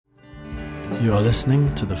You are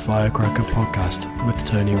listening to the Firecracker Podcast with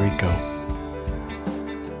Tony Rico.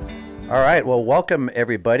 All right, well, welcome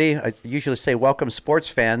everybody. I usually say welcome sports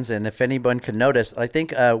fans, and if anyone can notice, I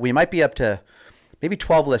think we might be up to maybe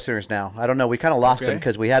 12 listeners now. I don't know. We kind of lost them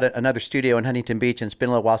because we had another studio in Huntington Beach, and it's been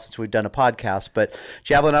a little while since we've done a podcast. But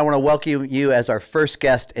Javelin, I want to welcome you as our first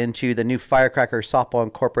guest into the new Firecracker Softball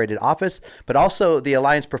Incorporated office, but also the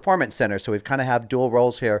Alliance Performance Center. So we've kind of have dual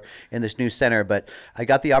roles here in this new center. But I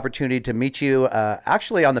got the opportunity to meet you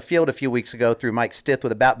actually on the field a few weeks ago through Mike Stith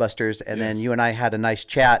with the Batbusters, and then you and I had a nice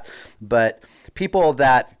chat. But people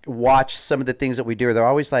that watch some of the things that we do, they're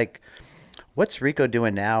always like, what's Rico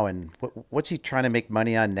doing now, and what's he trying to make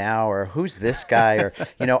money on now, or who's this guy? Or,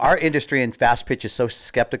 you know, our industry in fast pitch is so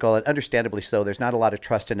skeptical, and understandably so. There's not a lot of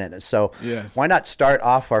trust in it. So why not start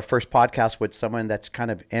off our first podcast with someone that's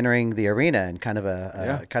kind of entering the arena and kind of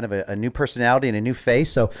a new personality and a new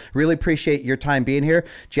face? So really appreciate your time being here.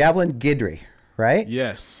 Javelin Guidry, right?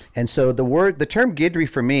 Yes. And so the term Guidry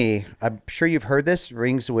for me, I'm sure you've heard this,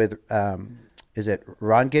 rings with is it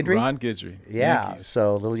Ron Guidry? Ron Guidry. Yeah. Yankees.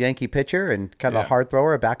 So a little Yankee pitcher and kind of a hard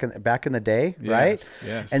thrower back in the day, right?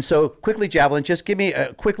 Yes. And so quickly, Javelin, just give me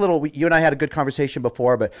a quick little, you and I had a good conversation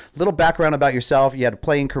before, but a little background about yourself. You had a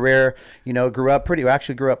playing career, you know, grew up pretty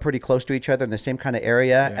close to each other in the same kind of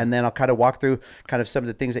area. Yeah. And then I'll kind of walk through kind of some of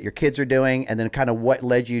the things that your kids are doing, and then kind of what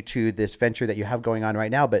led you to this venture that you have going on right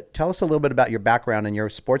now. But tell us a little bit about your background and your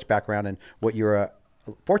sports background and what you're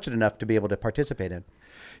fortunate enough to be able to participate in.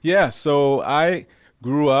 Yeah, so I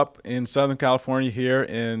grew up in Southern California here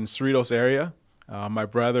in Cerritos area. My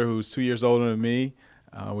brother, who's 2 years older than me,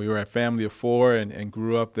 we were a family of four and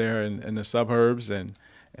grew up there in the suburbs. And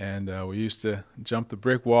we used to jump the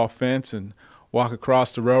brick wall fence and walk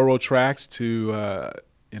across the railroad tracks to,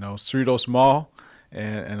 Cerritos Mall,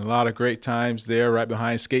 and a lot of great times there right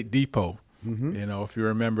behind Skate Depot, if you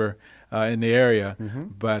remember in the area.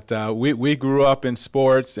 But we grew up in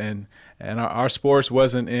sports, and our sports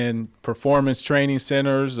wasn't in performance training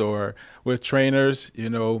centers or with trainers.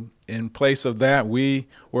 In place of that, we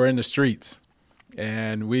were in the streets.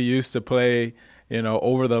 And we used to play,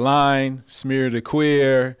 over the line, smear the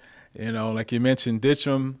queer, like you mentioned, ditch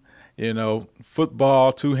 'em,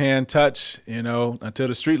 football, two-hand touch, until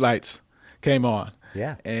the street lights came on.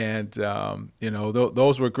 Yeah. And,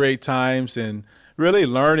 those were great times, and really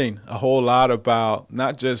learning a whole lot about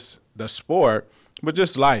not just the sport, but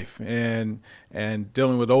just life and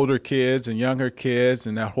dealing with older kids and younger kids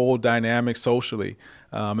and that whole dynamic socially,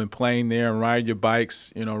 and playing there and riding your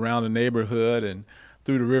bikes, around the neighborhood and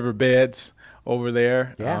through the riverbeds over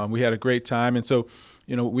there. Yeah. We had a great time. And so,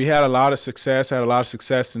 we had a lot of success,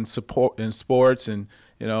 in sports, and,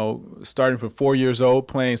 starting from 4 years old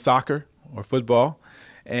playing soccer or football.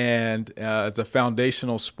 And it's a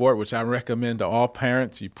foundational sport, which I recommend to all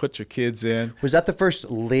parents. You put your kids in. Was that the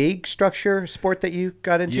first league structure sport that you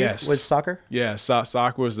got into? Yes. Was soccer? Yeah,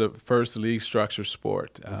 soccer was the first league structure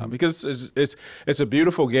sport because it's a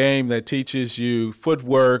beautiful game that teaches you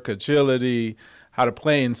footwork, agility, how to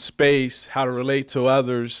play in space, how to relate to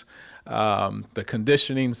others, the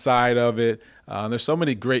conditioning side of it. There's so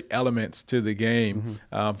many great elements to the game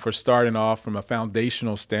for starting off from a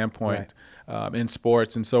foundational standpoint. Right. In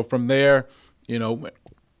sports. And so from there,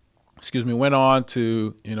 went on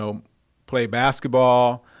to, play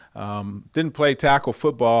basketball. Didn't play tackle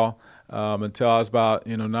football until I was about,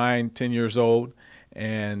 9, 10 years old.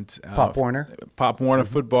 And Pop Warner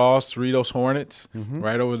football, Cerritos Hornets,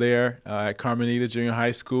 right over there at Carmenita Junior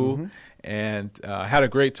High School. And had a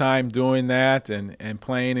great time doing that and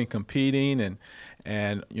playing and competing.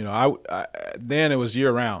 And then it was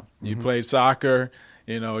year round. You played soccer.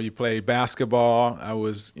 You play basketball. I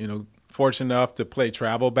was, fortunate enough to play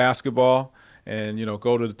travel basketball and,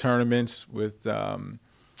 go to the tournaments with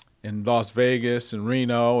in Las Vegas and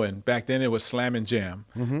Reno. And back then it was Slam and Jam.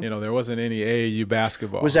 There wasn't any AAU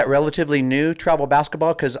basketball. Was that relatively new, travel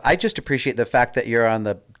basketball? Because I just appreciate the fact that you're on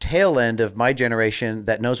the tail end of my generation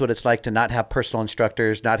that knows what it's like to not have personal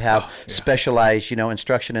instructors, not have specialized,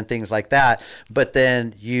 instruction and things like that. But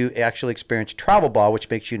then you actually experienced travel ball, which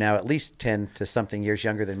makes you now at least 10 to something years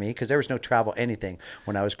younger than me, because there was no travel anything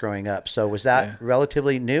when I was growing up. So was that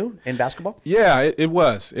relatively new in basketball? Yeah, it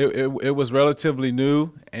was. It was relatively new,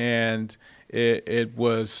 and it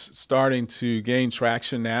was starting to gain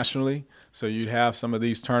traction nationally. So you'd have some of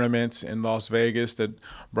these tournaments in Las Vegas that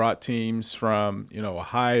brought teams from,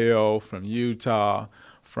 Ohio, from Utah,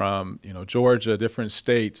 from, Georgia, different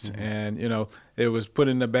states. And, it was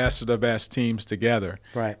putting the best of the best teams together.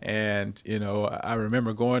 Right. And, I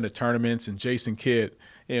remember going to tournaments, and Jason Kidd,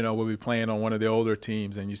 would be playing on one of the older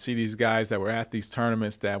teams. And you see these guys that were at these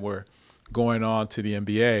tournaments that were going on to the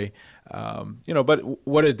NBA. But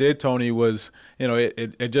what it did, Tony, was,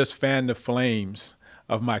 it just fanned the flames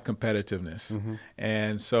of my competitiveness.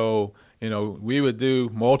 And so, we would do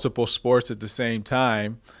multiple sports at the same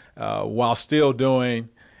time while still doing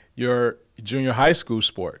your junior high school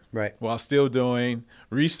sport, right? While still doing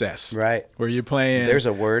recess, right? Where you're playing, there's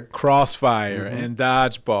a word, crossfire and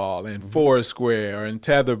dodgeball and foursquare and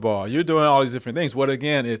tetherball. You're doing all these different things. What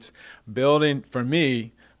again? It's building, for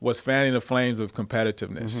me, was fanning the flames of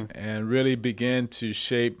competitiveness and really began to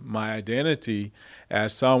shape my identity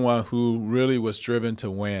as someone who really was driven to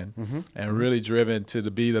win and really driven to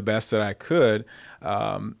be the best that I could.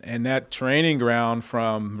 And that training ground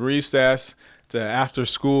from recess to after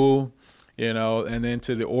school, and then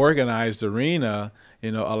to the organized arena,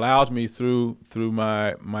 allowed me through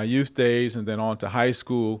my youth days and then on to high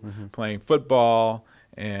school, playing football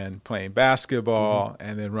and playing basketball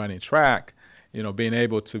and then running track, being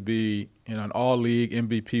able to be an all-league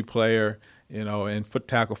MVP player, in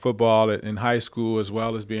tackle football in high school, as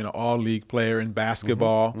well as being an all-league player in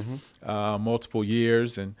basketball multiple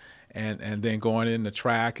years, and then going into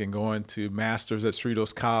track and going to masters at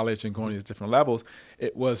Cerritos College and going to these different levels.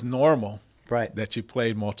 It was normal, right, that you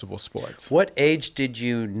played multiple sports. What age did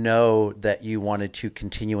you know that you wanted to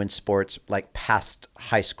continue in sports, like past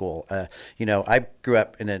high school? I grew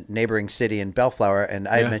up in a neighboring city in Bellflower, and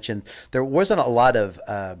I mentioned there wasn't a lot of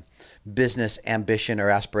business ambition or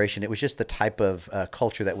aspiration. It was just the type of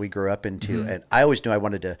culture that we grew up into. And I always knew I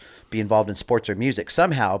wanted to be involved in sports or music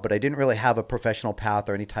somehow, but I didn't really have a professional path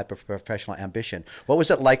or any type of professional ambition. What was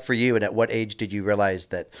it like for you, and at what age did you realize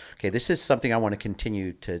that, okay, this is something I want to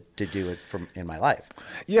continue to do it in my life?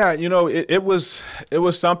 Yeah, it was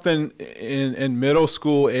something in middle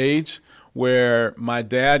school age where my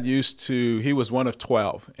dad he was one of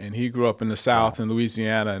 12, and he grew up in the South in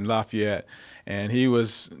Louisiana in Lafayette. And he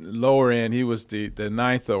was lower end. He was the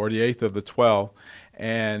ninth or the eighth of the 12.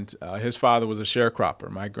 And his father was a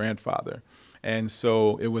sharecropper, my grandfather. And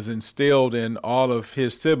so it was instilled in all of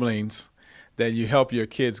his siblings that you help your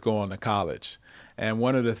kids go on to college. And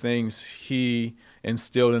one of the things he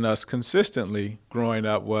instilled in us consistently growing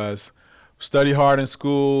up was study hard in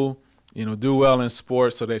school, do well in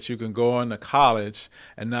sports so that you can go on to college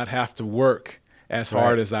and not have to work as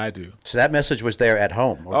hard as I do. So that message was there at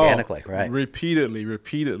home organically, right?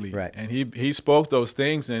 Repeatedly. Right. And he spoke those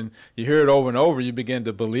things, and you hear it over and over, you begin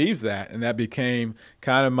to believe that, and that became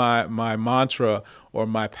kind of my mantra or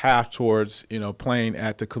my path towards, playing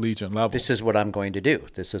at the collegiate level. This is what I'm going to do.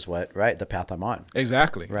 This is the path I'm on.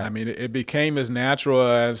 Exactly. Right. I mean, it became as natural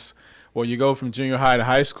as, well, you go from junior high to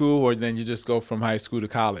high school, or then you just go from high school to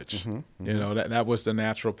college. That was the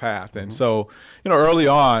natural path. And so, early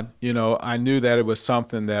on, I knew that it was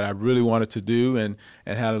something that I really wanted to do and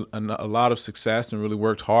had a lot of success and really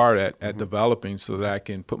worked hard at developing so that I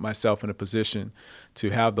can put myself in a position to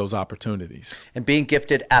have those opportunities. And being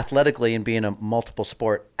gifted athletically and being a multiple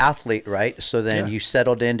sport athlete, right? So then you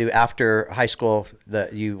settled into, after high school,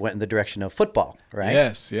 you went in the direction of football, right?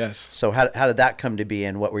 Yes. So how did that come to be,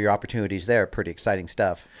 and what were your opportunities there? Pretty exciting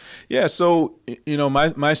stuff. Yeah, so,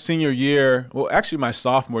 my senior year, well, actually my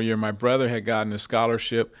sophomore year, my brother had gotten a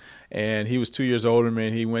scholarship, and he was 2 years older than me,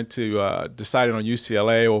 and he went to decided on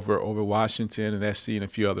UCLA over Washington and SC and a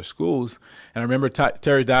few other schools. And I remember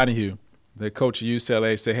Terry Donahue, the coach of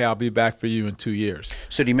UCLA, said, "Hey, I'll be back for you in 2 years."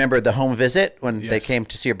 So do you remember the home visit when they came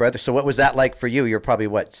to see your brother? So what was that like for you? You're probably,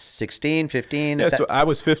 16, 15? Yeah, so I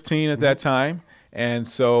was 15 at that time. And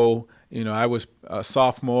so, I was a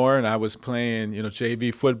sophomore, and I was playing,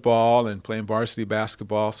 JV football and playing varsity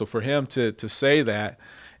basketball. So for him to say that,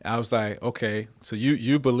 I was like, okay, so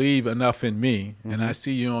you believe enough in me, and I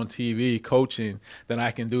see you on TV coaching, that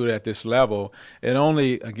I can do it at this level. It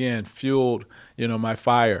only, again, fueled, my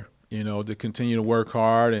fire, to continue to work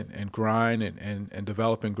hard and grind and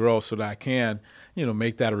develop and grow so that I can,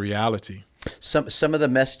 make that a reality. Some of the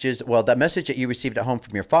messages, well, that message that you received at home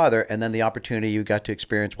from your father, and then the opportunity you got to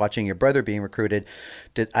experience watching your brother being recruited,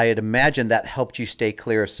 I had imagined that helped you stay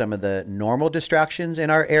clear of some of the normal distractions in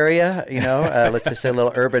our area, let's just say a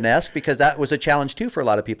little urban-esque, because that was a challenge too for a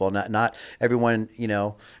lot of people. Not everyone,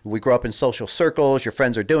 we grow up in social circles, your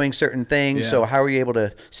friends are doing certain things. So how were you able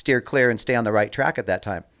to steer clear and stay on the right track at that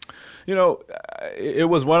time? It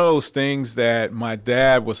was one of those things that my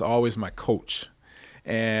dad was always my coach.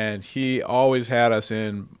 And he always had us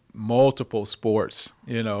in multiple sports,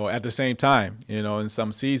 at the same time, in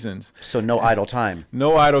some seasons. So no idle time.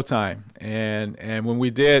 No idle time. And when we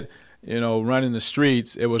did, run in the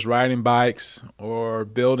streets, it was riding bikes or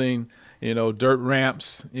building, dirt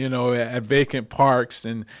ramps, at vacant parks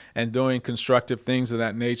and doing constructive things of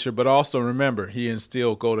that nature. But also remember, he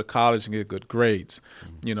instilled go to college and get good grades.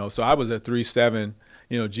 So I was a 3.7,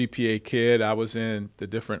 GPA kid. I was in the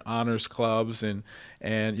different honors clubs and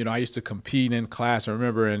I used to compete in class. I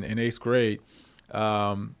remember in 8th grade,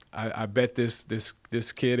 I bet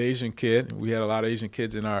this kid, Asian kid, we had a lot of Asian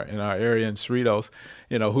kids in our area in Cerritos,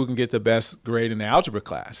 who can get the best grade in the algebra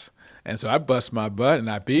class. And so I bust my butt and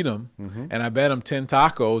I beat him, and I bet him 10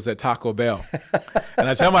 tacos at Taco Bell. And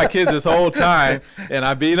I tell my kids this whole time, and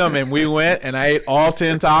I beat him, and we went and I ate all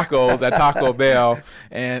 10 tacos at Taco Bell.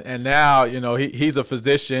 And now, he's a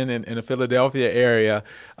physician in the Philadelphia area.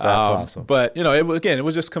 That's awesome. But, it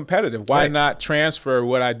was just competitive. Why not transfer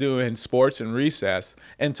what I do in sports and recess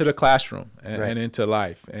into the classroom and into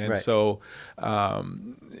life? And so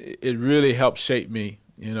it really helped shape me,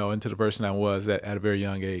 into the person I was at a very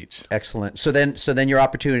young age. Excellent. So then your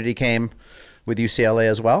opportunity came with UCLA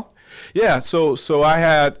as well? Yeah. So I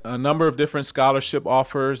had a number of different scholarship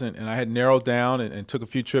offers, and I had narrowed down and took a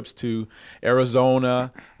few trips to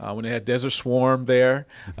Arizona when they had Desert Swarm there,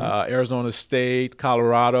 Arizona State,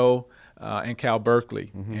 Colorado, and Cal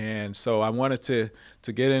Berkeley. And so I wanted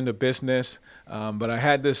to get into business, but I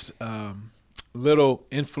had this little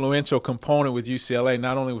influential component with UCLA,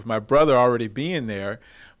 not only with my brother already being there,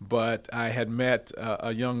 but I had met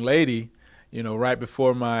a young lady, right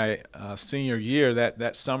before my senior year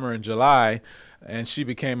that summer in July, and she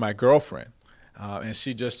became my girlfriend. And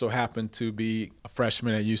she just so happened to be a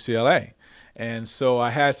freshman at UCLA. And so I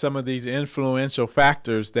had some of these influential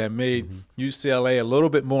factors that made UCLA a little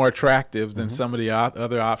bit more attractive than some of the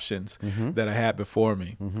other options that I had before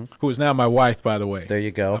me, who is now my wife, by the way. There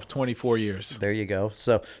you go. Of 24 years. There you go.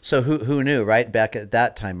 So who knew, right, back at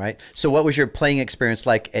that time, right? So what was your playing experience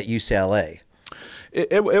like at UCLA?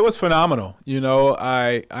 It was phenomenal.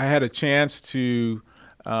 I had a chance to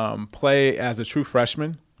play as a true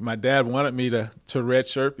freshman. My dad wanted me to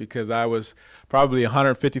redshirt because I was probably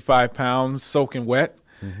 155 pounds soaking wet.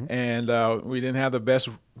 And we didn't have the best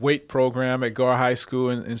weight program at Gar High School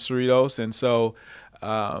in Cerritos. And so,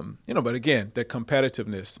 but again, the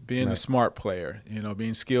competitiveness, being a smart player,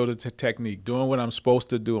 being skilled at the technique, doing what I'm supposed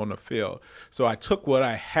to do on the field. So I took what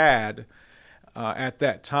I had at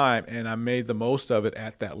that time, and I made the most of it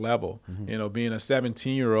at that level. Being a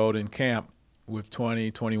 17-year-old in camp with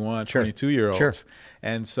 20, 21, 22-year-olds. Sure.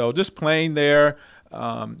 And so just playing there,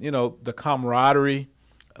 the camaraderie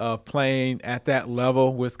of playing at that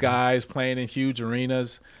level with guys, playing in huge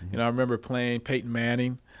arenas. I remember playing Peyton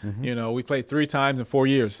Manning. We played 3 times in 4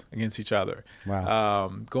 years against each other.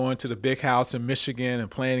 Wow. Going to the big house in Michigan and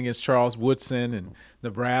playing against Charles Woodson and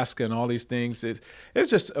Nebraska and all these things. It's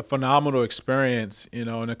just a phenomenal experience,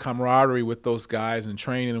 and the camaraderie with those guys and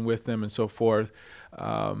training with them and so forth.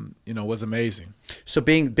 Was amazing. So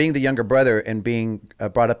being the younger brother and being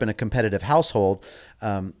brought up in a competitive household,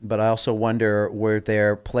 but I also wonder, were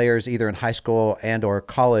there players either in high school and or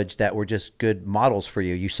college that were just good models for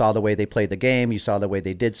you? You saw the way they played the game, you saw the way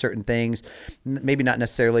they did certain things, maybe not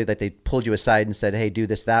necessarily that they pulled you aside and said, hey, do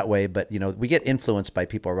this that way, but we get influenced by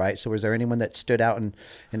people, right? So was there anyone that stood out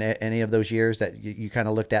in any of those years that you kind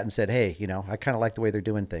of looked at and said, hey, I kind of like the way they're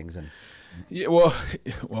doing things? And yeah, well,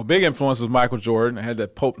 big influence was Michael Jordan. I had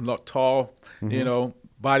that tall,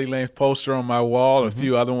 body length poster on my wall, and a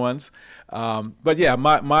few other ones. But yeah,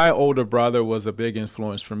 my older brother was a big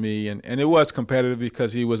influence for me, and it was competitive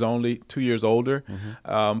because he was only 2 years older,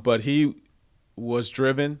 but he was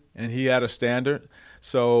driven and he had a standard.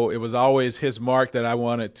 So it was always his mark that I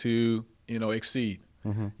wanted to, exceed.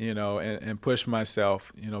 And push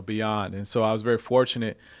myself, beyond. And so I was very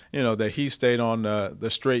fortunate, that he stayed on the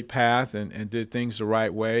straight path and did things the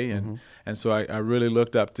right way. And so I really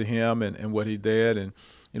looked up to him and what he did. And,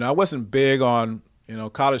 I wasn't big on,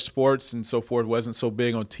 college sports and so forth, wasn't so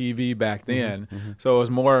big on TV back then. So it was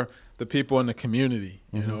more the people in the community.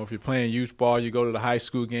 If you're playing youth ball, you go to the high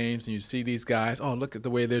school games and you see these guys, oh, look at the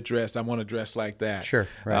way they're dressed. I want to dress like that. Sure.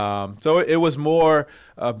 Right. So it was more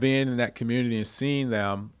being in that community and seeing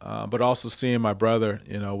them, but also seeing my brother,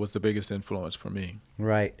 was the biggest influence for me.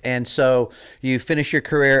 Right. And so you finished your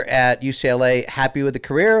career at UCLA, happy with the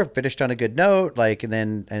career, finished on a good note, and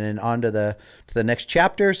then on to the next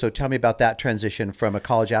chapter. So tell me about that transition from a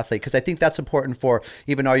college athlete, because I think that's important for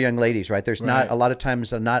even our young ladies, right? There's not a lot of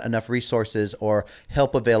times not enough resources or help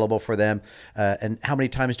available for them. And how many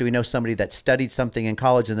times do we know somebody that studied something in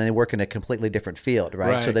college and then they work in a completely different field,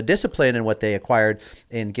 right? So the discipline and what they acquired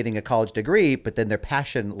in getting a college degree, but then their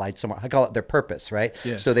passion lied somewhere. I call it their purpose, right?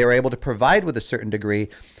 Yes. So they were able to provide with a certain degree,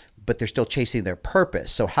 but they're still chasing their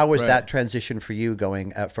purpose. So how was Right. that transition for you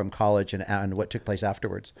going from college and what took place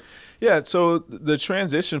afterwards? Yeah, so the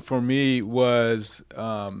transition for me was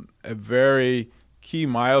a very key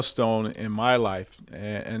milestone in my life.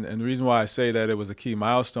 And the reason why I say that it was a key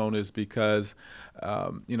milestone is because,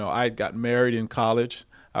 I got married in college.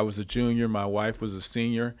 I was a junior. My wife was a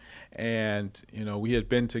senior. And, we had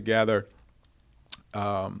been together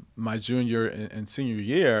my junior and senior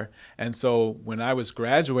year. And so when I was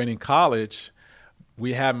graduating college,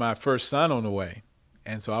 we had my first son on the way.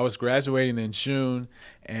 And so I was graduating in June,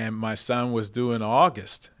 and my son was due in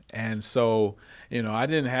August. And so, I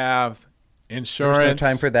didn't have insurance. There's no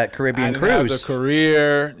time for that Caribbean I didn't have cruise. the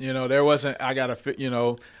career. There wasn't, I got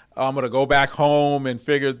to, I'm going to go back home and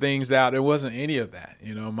figure things out. There wasn't any of that.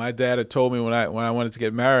 My dad had told me when I wanted to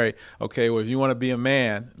get married, okay, well, if you want to be a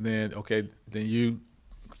man, then you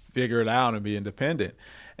figure it out and be independent.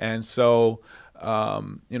 And so,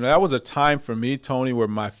 that was a time for me, Tony, where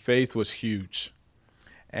my faith was huge.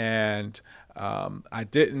 And I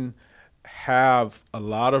didn't have a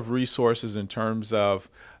lot of resources in terms of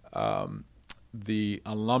the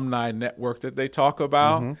alumni network that they talk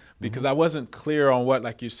about, because I wasn't clear on what,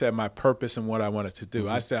 like you said, my purpose and what I wanted to do.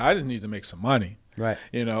 I said I just need to make some money, Right.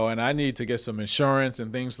 and I need to get some insurance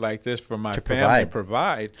and things like this for my To family provide. to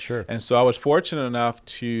provide. Sure. And so I was fortunate enough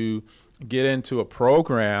to get into a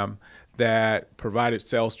program that provided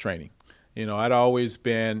sales training. I'd always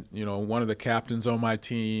been, one of the captains on my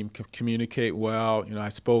team, communicate well. I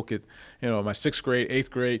spoke at, my 6th grade, 8th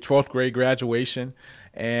grade, 12th grade graduation.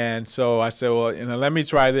 And so I said, well, let me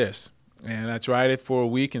try this. And I tried it for a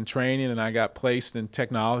week in training, and I got placed in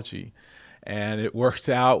technology. And it worked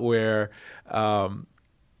out where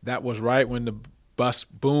that was right when the bus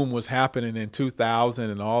boom was happening in 2000,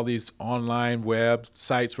 and all these online web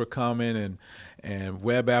sites were coming and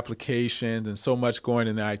web applications and so much going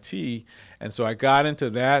in IT. And so I got into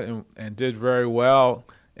that and did very well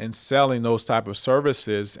in selling those type of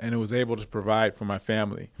services, and it was able to provide for my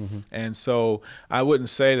family. And so I wouldn't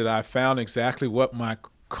say that I found exactly what my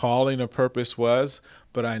calling or purpose was,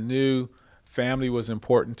 but I knew family was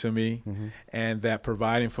important to me, and that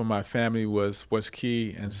providing for my family was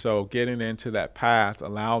key. And so getting into that path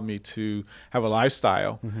allowed me to have a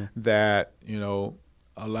lifestyle that,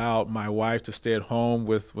 allowed my wife to stay at home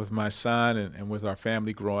with my son and with our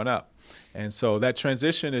family growing up. And so that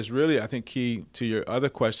transition is really, I think, key to your other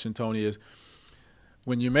question, Tony, is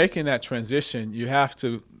when you're making that transition, you have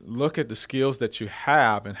to look at the skills that you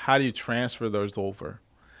have and how do you transfer those over,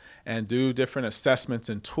 and do different assessments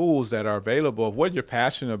and tools that are available of what you're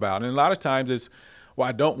passionate about. And a lot of times it's, well,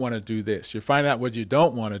 I don't want to do this. You find out what you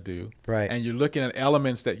don't want to do. Right. And you're looking at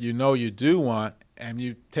elements that you do want, and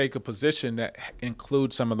you take a position that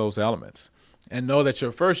includes some of those elements. And know that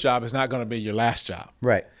your first job is not going to be your last job.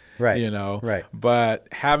 Right. Right. Right. But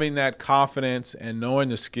having that confidence and knowing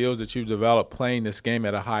the skills that you've developed playing this game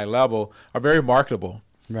at a high level are very marketable.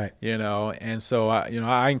 Right. And so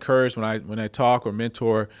I encourage when I talk or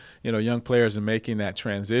mentor, young players in making that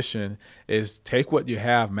transition is take what you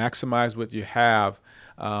have, maximize what you have,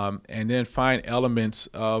 and then find elements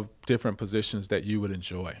of different positions that you would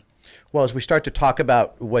enjoy. Well, as we start to talk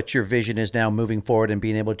about what your vision is now moving forward and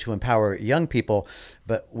being able to empower young people,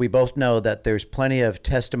 but we both know that there's plenty of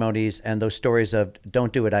testimonies and those stories of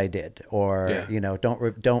don't do what I did, or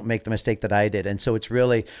don't make the mistake that I did. And so it's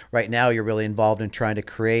really right now you're really involved in trying to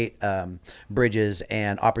create bridges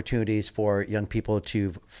and opportunities for young people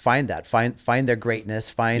to find their greatness,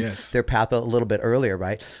 find their path a little bit earlier,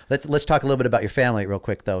 right? Let's talk a little bit about your family real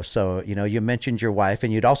quick though. So you mentioned your wife,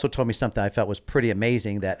 and you'd also told me something I felt was pretty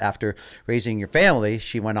amazing, that after raising your family,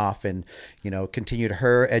 she went off and continued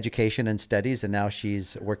her education and studies, and now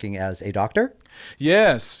she's working as a doctor.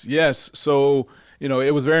 Yes. So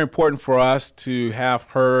it was very important for us to have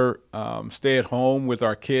her stay at home with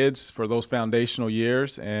our kids for those foundational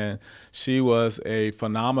years, and she was a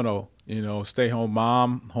phenomenal stay-home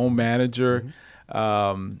mom, home manager.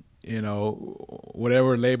 Whatever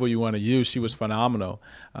label you want to use, she was phenomenal.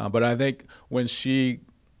 But I think when she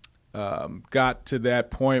got to that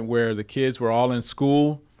point where the kids were all in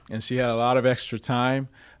school and she had a lot of extra time,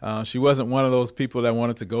 she wasn't one of those people that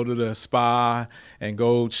wanted to go to the spa and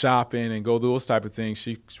go shopping and go do those type of things.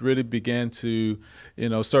 She really began to,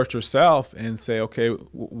 search herself and say, okay,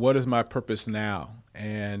 what is my purpose now?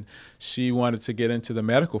 And she wanted to get into the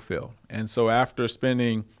medical field. And so after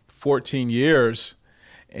spending 14 years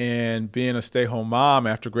and being a stay-home mom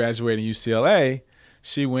after graduating UCLA,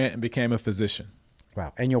 she went and became a physician.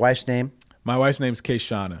 Wow. And your wife's name? My wife's name's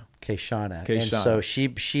Kayshana. Kayshana. Kayshana. And so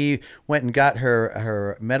she went and got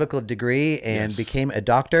her medical degree and Yes. became a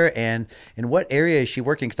doctor. And in what area is she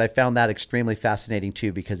working? Because I found that extremely fascinating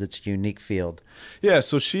too, because it's a unique field. Yeah,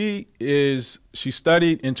 so she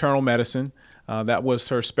studied internal medicine. That was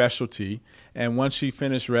her specialty. And once she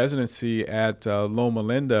finished residency at Loma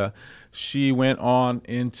Linda, she went on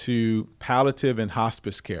into palliative and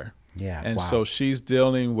hospice care. Yeah, And wow. so she's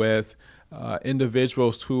dealing with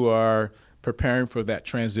individuals who are preparing for that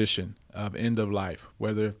transition of end of life,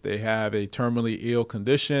 whether they have a terminally ill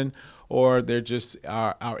condition or they're just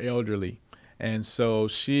our elderly. And so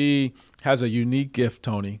she has a unique gift,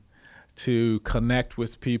 Tony, to connect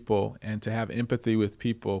with people and to have empathy with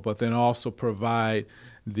people, but then also provide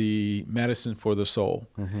the medicine for the soul.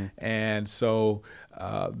 Mm-hmm. And so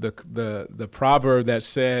the proverb that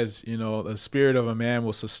says, the spirit of a man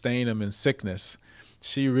will sustain him in sickness,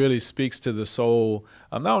 she really speaks to the soul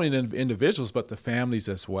of not only the individuals, but the families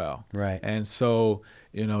as well. Right. And so,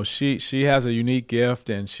 she has a unique gift,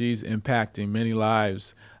 and she's impacting many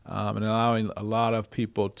lives and allowing a lot of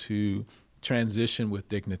people to transition with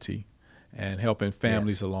dignity and helping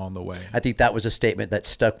families along the way. I think that was a statement that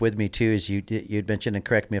stuck with me too, as you'd mentioned, and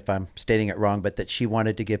correct me if I'm stating it wrong, but that she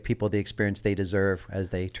wanted to give people the experience they deserve as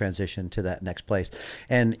they transition to that next place.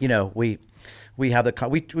 And we have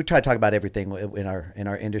we try to talk about everything in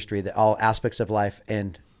our industry, that all aspects of life,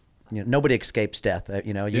 and nobody escapes death.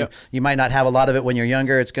 You might not have a lot of it when you're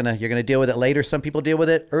younger. You're gonna deal with it later. Some people deal with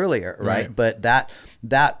it earlier, right? But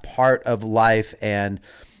that part of life, and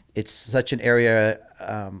it's such an area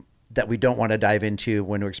that we don't want to dive into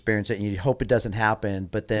when we experience it, and you hope it doesn't happen.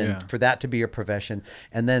 But then for that to be your profession,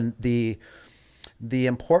 and then the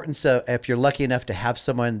importance of, if you're lucky enough to have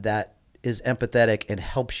someone that is empathetic and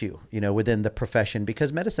helps you, within the profession,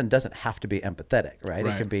 because medicine doesn't have to be empathetic, right?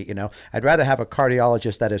 It can be, I'd rather have a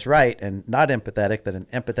cardiologist that is right and not empathetic than an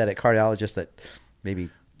empathetic cardiologist that maybe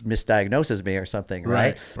misdiagnoses me or something,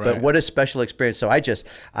 right? But what a special experience. So I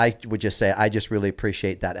would just say I just really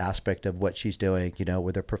appreciate that aspect of what she's doing,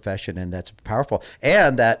 with her profession, and that's powerful.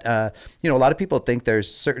 And that a lot of people think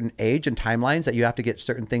there's certain age and timelines that you have to get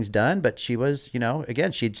certain things done, but she was,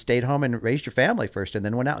 again, she'd stayed home and raised her family first and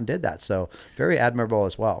then went out and did that. So very admirable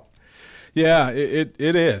as well. Yeah, it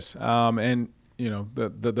is. And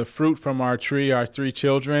the fruit from our tree, our three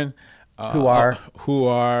children, who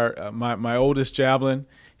are my oldest, Javelin.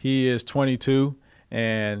 He is 22,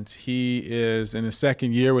 and he is in his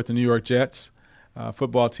second year with the New York Jets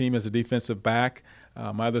football team as a defensive back.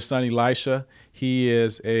 My other son, Elisha, he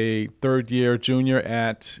is a third-year junior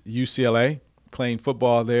at UCLA, playing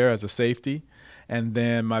football there as a safety. And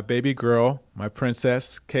then my baby girl, my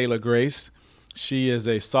princess, Kayla Grace, she is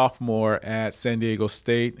a sophomore at San Diego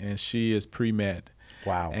State, and she is pre-med.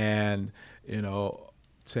 Wow. And,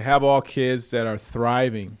 to have all kids that are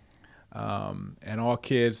thriving, and all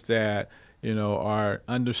kids that, are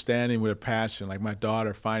understanding with a passion, like my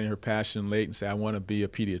daughter finding her passion late and say, I want to be a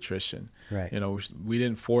pediatrician. Right. We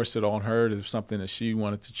didn't force it on her. It was something that she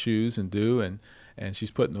wanted to choose and do, and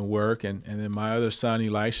she's putting the work. And then my other son,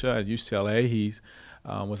 Elisha, at UCLA, he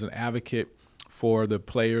was an advocate for the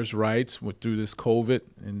players' rights through this COVID,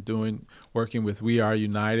 and working with We Are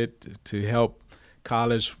United to help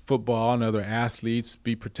college football and other athletes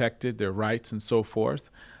be protected, their rights and so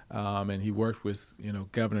forth. And he worked with,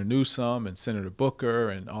 Governor Newsom and Senator Booker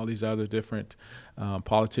and all these other different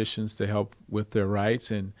politicians to help with their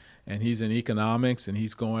rights. And he's in economics, and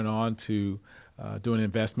he's going on to do an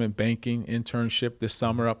investment banking internship this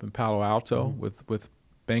summer up in Palo Alto with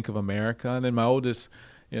Bank of America. And then my oldest,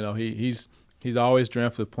 he's always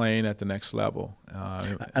dreamt of playing at the next level.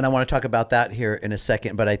 And I want to talk about that here in a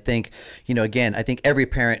second. But I think, again, I think every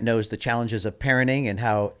parent knows the challenges of parenting and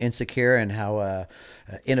how insecure and how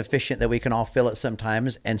inefficient that we can all feel it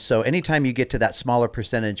sometimes. And so anytime you get to that smaller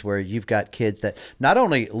percentage where you've got kids that not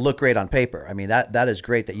only look great on paper, I mean, that is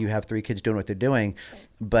great that you have three kids doing what they're doing.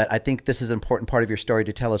 But I think this is an important part of your story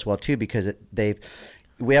to tell as well, too, because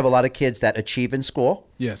we have a lot of kids that achieve in school.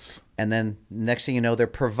 Yes. And then next thing you know, they're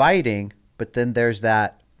providing. But then there's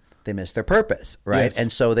that they miss their purpose, right? Yes.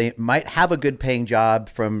 And so they might have a good paying job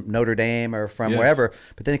from Notre Dame or from wherever,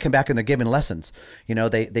 but then they come back and they're giving lessons.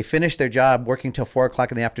 They finish their job working till 4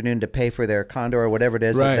 o'clock in the afternoon to pay for their condo or whatever it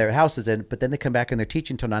is that their house is in, but then they come back and they're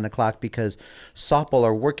teaching till 9 o'clock because softball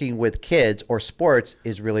or working with kids or sports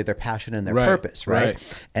is really their passion and their purpose, right?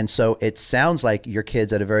 And so it sounds like your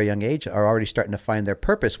kids at a very young age are already starting to find their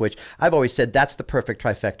purpose, which I've always said that's the perfect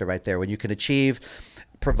trifecta right there. When you can achieve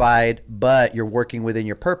provide, but you're working within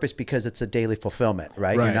your purpose because it's a daily fulfillment,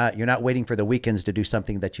 right? Right. You're not waiting for the weekends to do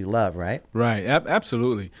something that you love, right? Right.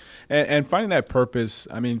 Absolutely. And finding that purpose,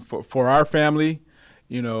 I mean, for our family,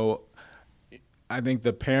 you know, I think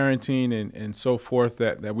the parenting and so forth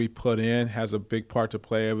that we put in has a big part to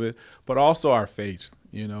play of it, but also our faith.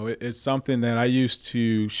 You know, it's something that I used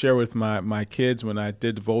to share with my kids when I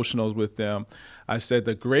did devotionals with them. I said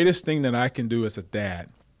the greatest thing that I can do as a dad,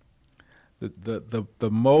 the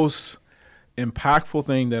most impactful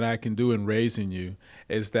thing that I can do in raising you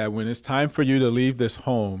is that when it's time for you to leave this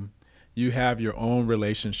home, you have your own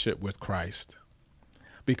relationship with Christ.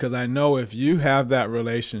 Because I know if you have that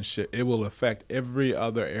relationship, it will affect every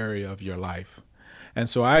other area of your life. And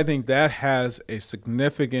so I think that has a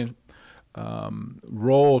significant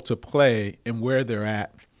role to play in where they're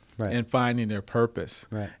at and finding their purpose.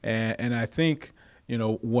 Right. And I think, you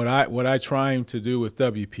know, what I trying to do with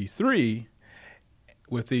WP3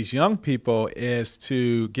 with these young people is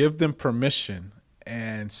to give them permission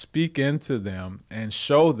and speak into them and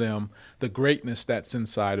show them the greatness that's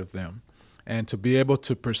inside of them, and to be able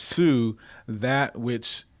to pursue that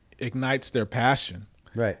which ignites their passion.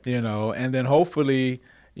 Right. You know, and then hopefully,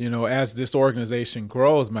 you know, as this organization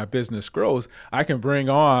grows, my business grows, I can bring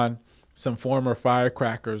on some former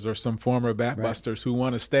firecrackers or some former Batbusters who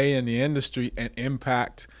want to stay in the industry and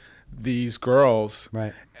impact these girls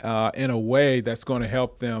in a way that's going to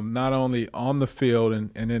help them not only on the field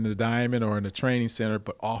and in the diamond or in the training center,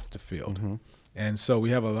 but off the field. Mm-hmm. And so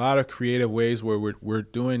we have a lot of creative ways where we're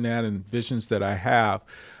doing that and visions that I have,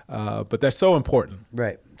 but that's so important.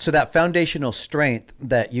 Right. So that foundational strength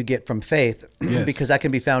that you get from faith, because that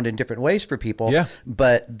can be found in different ways for people,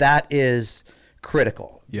 but that is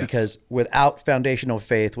critical. Yes. Because without foundational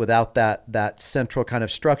faith, without that central kind of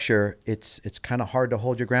structure, it's kind of hard to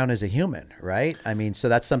hold your ground as a human, right? I mean, so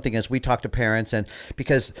that's something as we talk to parents, and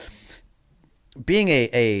because being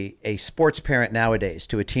a sports parent nowadays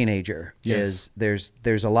to a teenager is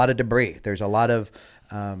there's a lot of debris. There's a lot of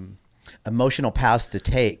emotional paths to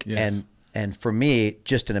take. And for me,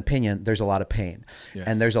 just an opinion, there's a lot of pain.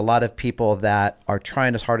 And there's a lot of people that are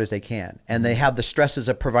trying as hard as they can. And they have the stresses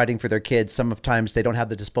of providing for their kids. Sometimes they don't have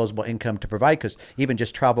the disposable income to provide, because even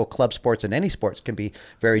just travel, club sports, and any sports can be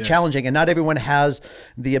very challenging. And not everyone has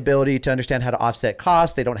the ability to understand how to offset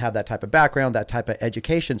costs. They don't have that type of background, that type of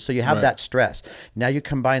education. So you have that stress. Now you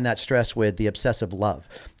combine that stress with the obsessive love,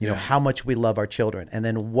 you know, how much we love our children, and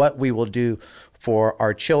then what we will do for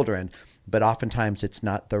our children. But oftentimes it's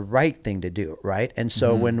not the right thing to do, right? And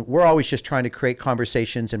so when we're always just trying to create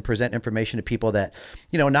conversations and present information to people that,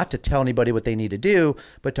 you know, not to tell anybody what they need to do,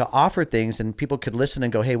 but to offer things, and people could listen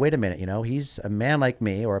and go, hey, wait a minute, you know, he's a man like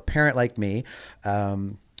me or a parent like me.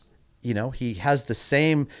 You know, he has the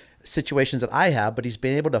same situations that I have, but he's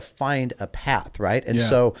been able to find a path, right? And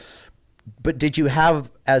so, but did you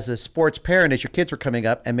have, as a sports parent, as your kids were coming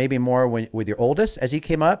up, and maybe more with your oldest as he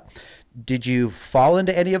came up, did you fall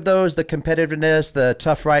into any of those? The competitiveness, the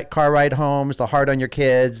tough car ride homes, the hard on your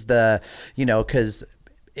kids, the, you know, because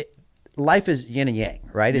life is yin and yang,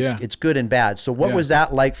 right? It's good and bad. So what was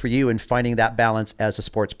that like for you in finding that balance as a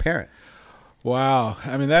sports parent? Wow.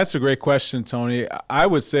 I mean, that's a great question, Tony. I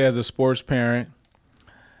would say as a sports parent,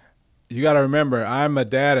 you got to remember, I'm a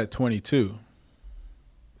dad at 22.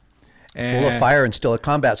 Full of fire and still a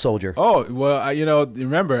combat soldier. Oh, well, you know,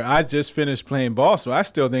 remember, I just finished playing ball, so I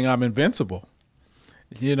still think I'm invincible.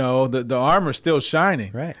 You know, the armor's still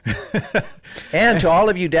shining. Right. And to all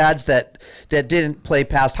of you dads that didn't play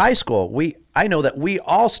past high school, I know that we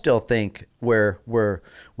all still think we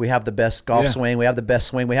have the best golf swing, we have the best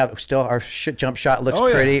swing, we have still our jump shot looks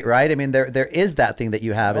pretty, right? I mean, there is that thing that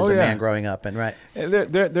you have as a man growing up, and right.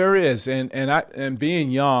 There is, and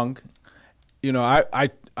being young, you know,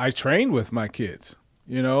 I trained with my kids.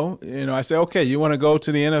 You know, I say, okay, you want to go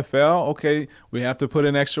to the NFL? Okay, we have to put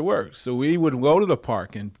in extra work. So we would go to the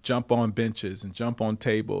park and jump on benches and jump on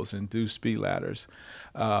tables and do speed ladders.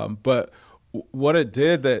 But what it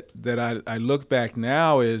did that I look back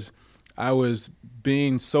now is I was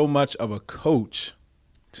being so much of a coach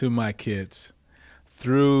to my kids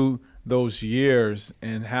through those years,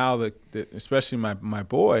 and how especially my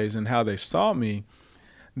boys, and how they saw me,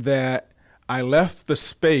 that I left the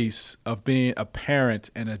space of being a parent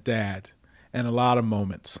and a dad in a lot of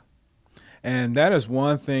moments. And that is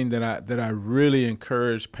one thing that I really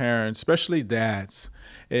encourage parents, especially dads,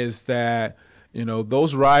 is that, you know,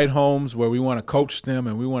 those ride homes where we want to coach them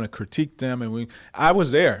and we want to critique them, and I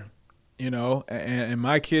was there, you know, and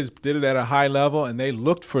my kids did it at a high level, and they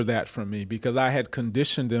looked for that from me because I had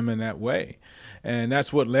conditioned them in that way. And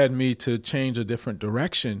that's what led me to change a different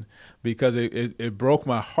direction, because it broke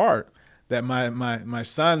my heart that my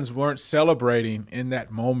sons weren't celebrating in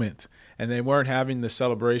that moment, and they weren't having the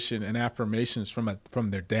celebration and affirmations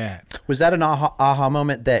from their dad. Was that an aha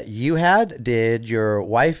moment that you had? Did your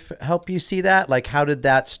wife help you see that? Like, how did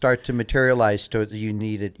that start to materialize to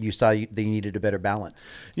you saw that you needed a better balance?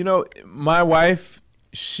 You know, my wife,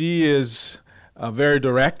 she is very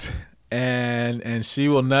direct, and she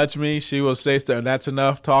will nudge me. She will say, "That's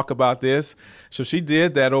enough, talk about this." So she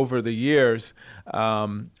did that over the years.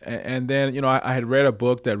 And then, you know, I had read a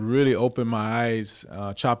book that really opened my eyes,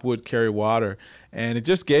 Chop Wood, Carry Water, and it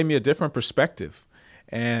just gave me a different perspective.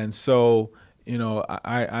 And so, you know,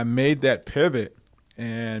 I made that pivot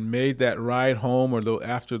and made that ride home or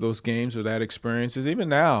after those games or that experiences, even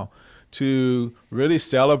now, to really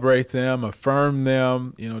celebrate them, affirm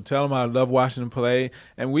them, you know, tell them I love watching them play.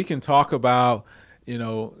 And we can talk about, you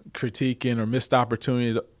know, critiquing or missed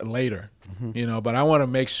opportunities later. You know, but I want to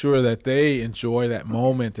make sure that they enjoy that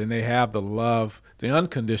moment and they have the love, the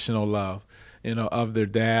unconditional love, you know, of their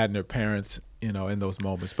dad and their parents, you know, in those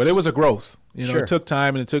moments. But it was a growth. You know, It took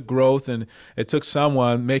time and it took growth, and it took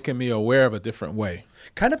someone making me aware of a different way.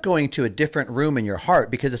 Kind of going to a different room in your heart,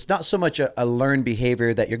 because it's not so much a learned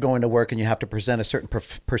behavior that you're going to work and you have to present a certain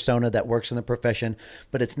persona that works in the profession,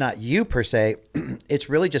 but it's not you per se. It's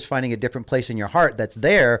really just finding a different place in your heart that's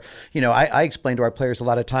there. You know, I explain to our players a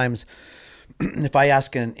lot of times, if I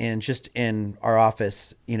ask in our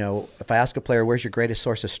office, you know, if I ask a player, where's your greatest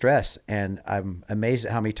source of stress? And I'm amazed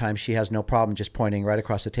at how many times she has no problem just pointing right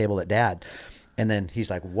across the table at dad. And then he's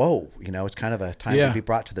like, whoa, you know, it's kind of a time to be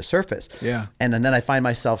brought to the surface. Yeah. And then I find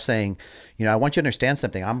myself saying, you know, I want you to understand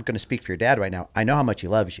something. I'm going to speak for your dad right now. I know how much he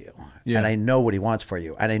loves you. Yeah. And I know what he wants for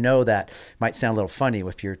you. And I know that it might sound a little funny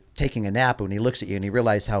if you're taking a nap when he looks at you and he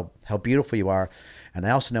realizes how beautiful you are. And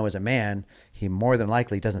I also know as a man, he more than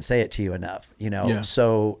likely doesn't say it to you enough, you know? Yeah.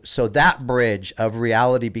 So that bridge of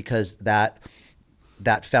reality, because that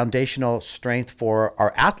foundational strength for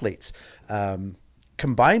our athletes,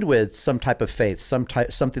 combined with some type of faith,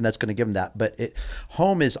 something that's going to give them that. But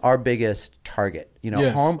home is our biggest target. You know,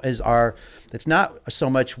 yes. Home is it's not so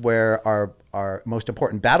much where our most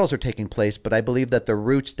important battles are taking place, but I believe that the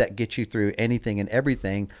roots that get you through anything and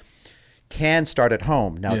everything can start at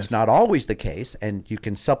home. Now, yes. It's not always the case, and you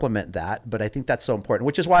can supplement that, but I think that's so important,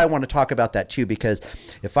 which is why I want to talk about that too, because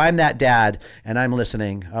if I'm that dad and I'm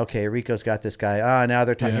listening, okay, Rico's got this guy, now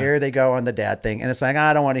they're talking, here they go on the dad thing, and it's like,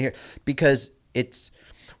 I don't want to hear, because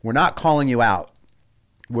we're not calling you out.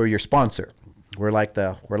 We're your sponsor. We're like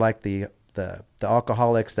the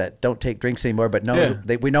alcoholics that don't take drinks anymore, but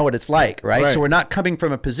we know what it's like, right? So we're not coming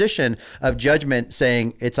from a position of judgment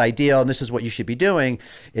saying it's ideal and this is what you should be doing.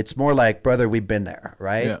 It's more like, brother, we've been there,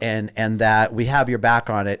 right? Yeah. And that we have your back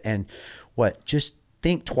on it. And just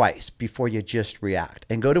think twice before you just react,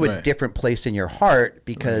 and go to a different place in your heart,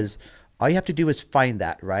 because all you have to do is find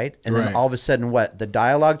that, right? And then all of a sudden, the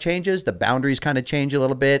dialogue changes, the boundaries kind of change a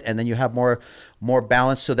little bit, and then you have more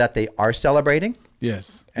balance so that they are celebrating.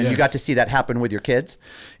 Yes. And you got to see that happen with your kids?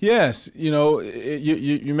 Yes. You know,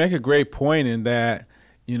 you make a great point in that,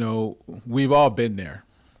 you know, we've all been there,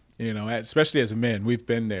 you know, especially as men, we've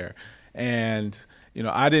been there. And, you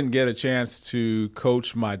know, I didn't get a chance to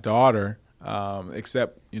coach my daughter,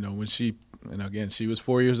 except, you know, when she, and again, she was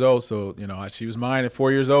 4 years old. So, you know, she was mine at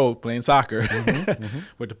 4 years old playing soccer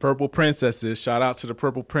with the Purple Princesses. Shout out to the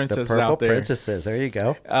Purple Princesses out there. The Purple Princesses. There you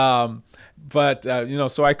go. But, you know,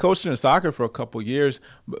 so I coached her in soccer for a couple years.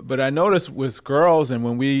 But I noticed with girls, and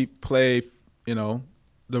when we play, you know,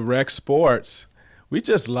 the rec sports, we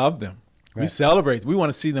just love them. Right. We celebrate. We want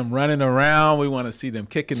to see them running around. We want to see them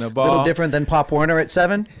kicking the ball. A little different than Pop Warner at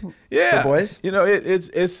 7 for boys? You know,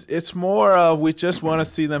 it's more of we just want to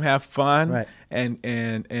see them have fun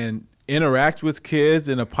and interact with kids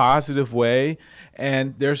in a positive way.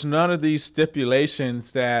 And there's none of these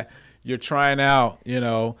stipulations that you're trying out, you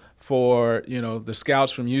know, for, you know, the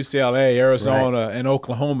scouts from UCLA, Arizona, and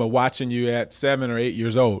Oklahoma watching you at 7 or 8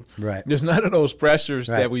 years old. Right. There's none of those pressures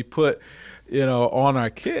that we put, you know, on our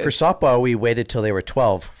kids. For softball, we waited till they were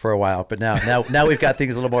 12 for a while, but now we've got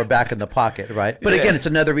things a little more back in the pocket, right? But again, it's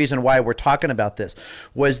another reason why we're talking about this.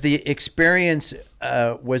 Was the experience,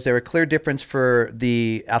 was there a clear difference for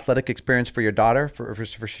the athletic experience for your daughter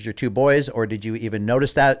versus your two boys, or did you even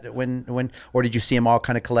notice that or did you see them all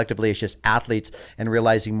kind of collectively as just athletes and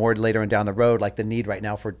realizing more later and down the road, like the need right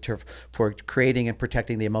now for creating and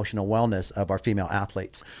protecting the emotional wellness of our female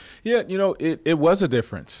athletes? Yeah, you know, it was a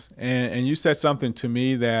difference, and you said something to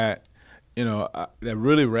me that, you know, that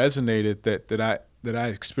really resonated, that I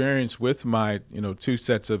experienced with my, you know, two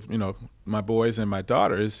sets of, you know, my boys and my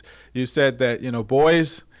daughters. You said that, you know,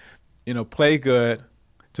 boys, you know, play good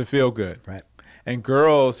to feel good, right? And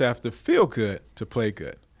girls have to feel good to play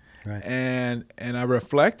good. Right. And I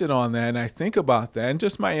reflected on that, and I think about that, and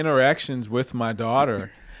just my interactions with my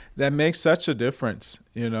daughter, that makes such a difference,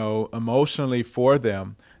 emotionally for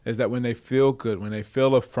them, is that when they feel good, when they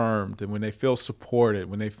feel affirmed, and when they feel supported,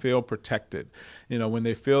 when they feel protected, when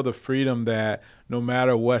they feel the freedom that no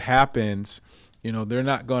matter what happens, they're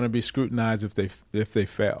not going to be scrutinized if they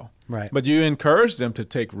fail. Right. But you encourage them to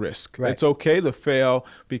take risk. Right. It's okay to fail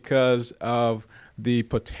because of the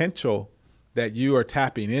potential that you are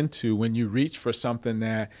tapping into when you reach for something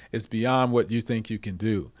that is beyond what you think you can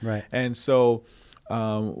do. Right. And so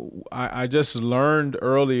I just learned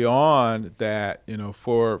early on that,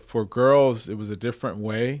 for girls, it was a different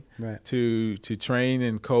way Right. to train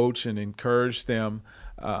and coach and encourage them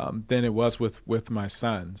than it was with my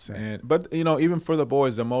sons. Right. But even for the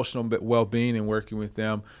boys, emotional well-being and working with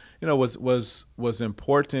them, was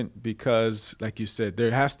important because, like you said,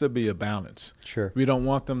 there has to be a balance. Sure. We don't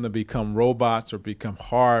want them to become robots or become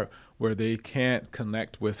hard where they can't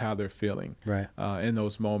connect with how they're feeling Right. in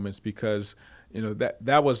those moments, because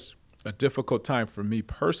that was a difficult time for me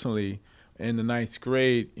personally. In the 9th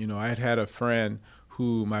grade, I had a friend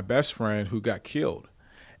my best friend who got killed,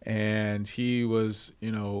 and he was,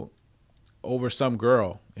 over some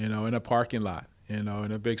girl, in a parking lot, in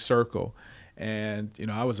a big circle. And,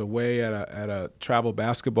 I was away at a travel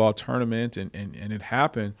basketball tournament, and it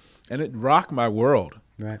happened, and it rocked my world.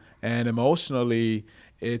 Right. And emotionally,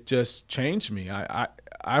 it just changed me.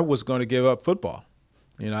 I was going to give up football.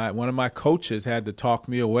 One of my coaches had to talk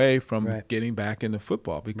me away from Right. getting back into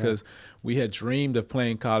football because we had dreamed of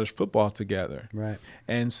playing college football together. Right.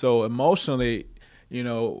 And so emotionally,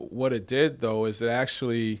 what it did, though, is it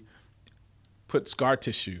actually put scar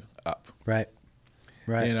tissue up. Right.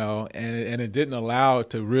 Right. And it didn't allow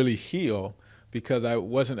it to really heal because I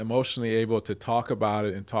wasn't emotionally able to talk about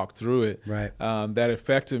it and talk through it. Right. That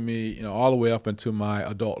affected me, all the way up into my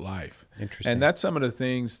adult life. Interesting. And that's some of the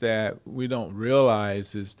things that we don't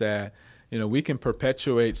realize is that, we can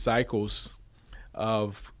perpetuate cycles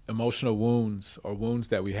of emotional wounds or wounds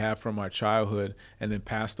that we have from our childhood and then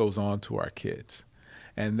pass those on to our kids.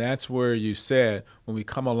 And that's where you said, when we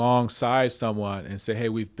come alongside someone and say, hey,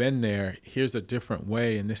 we've been there, here's a different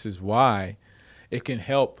way, and this is why, it can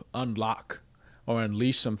help unlock or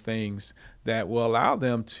unleash some things that will allow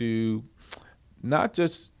them to not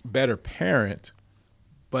just better parent,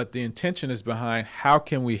 but the intention is behind how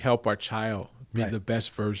can we help our child be Right. the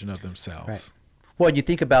best version of themselves. Right. Well, you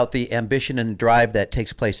think about the ambition and drive that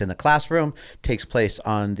takes place in the classroom, takes place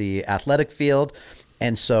on the athletic field.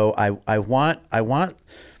 And so I want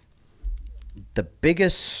the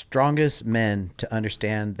biggest, strongest men to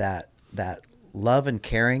understand that love and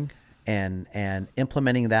caring and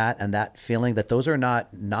implementing that and that feeling that those are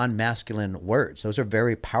not non-masculine words. Those are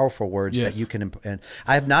very powerful words Yes. that you can, and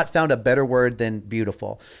I have not found a better word than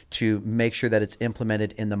beautiful to make sure that it's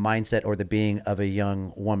implemented in the mindset or the being of a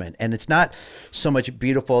young woman. And it's not so much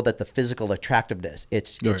beautiful that the physical attractiveness,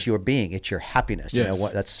 it's Right. your being, it's your happiness.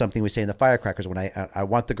 Yes. That's something we say in the Firecrackers. When I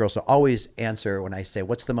want the girls to always answer when I say,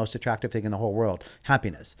 what's the most attractive thing in the whole world?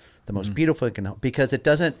 Happiness. The most beautiful thing, because it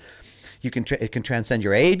doesn't, it can transcend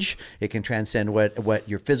your age. It can transcend what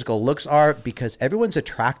your physical looks are, because everyone's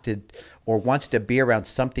attracted or wants to be around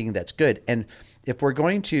something that's good. And if we're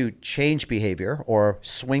going to change behavior or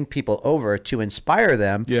swing people over to inspire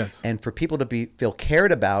them, Yes. and for people to feel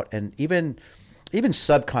cared about and even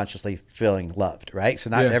subconsciously feeling loved, right? So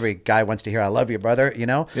not Yes. every guy wants to hear "I love you, brother,"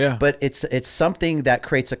 Yeah. But it's something that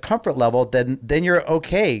creates a comfort level. Then you're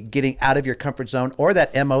okay getting out of your comfort zone or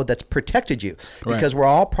that MO that's protected you, because we're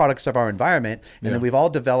all products of our environment, and then we've all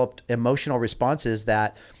developed emotional responses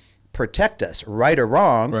that protect us, right or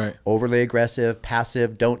wrong. Right. Overly aggressive,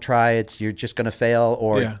 passive, don't try, you're just going to fail,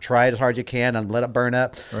 or try it as hard as you can and let it burn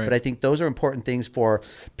up. Right. But I think those are important things for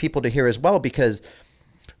people to hear as well, because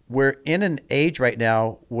we're in an age right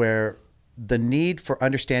now where the need for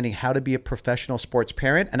understanding how to be a professional sports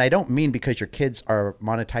parent, and I don't mean because your kids are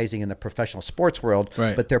monetizing in the professional sports world,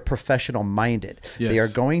 Right. but they're professional minded. Yes. They are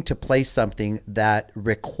going to play something that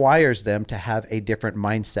requires them to have a different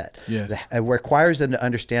mindset. Yes. It requires them to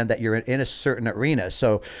understand that you're in a certain arena.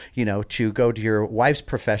 So, to go to your wife's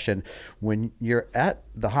profession, when you're at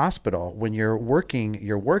the hospital, when you're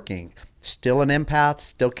working. Still an empath,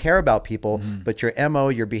 still care about people, but your MO,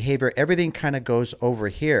 your behavior, everything kind of goes over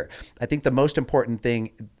here. I think the most important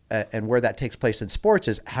thing and where that takes place in sports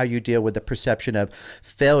is how you deal with the perception of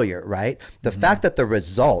failure, right? The fact that the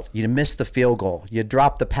result, you missed the field goal, you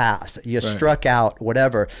dropped the pass, you struck out,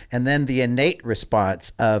 whatever, and then the innate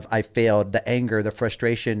response of I failed, the anger, the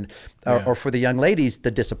frustration, or for the young ladies,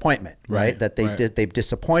 the disappointment, right? That they've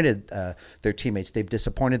disappointed their teammates, they've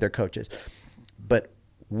disappointed their coaches. But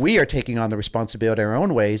we are taking on the responsibility in our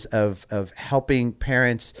own ways of helping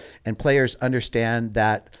parents and players understand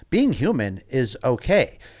that being human is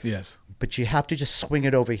okay. Yes. But you have to just swing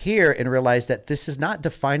it over here and realize that this is not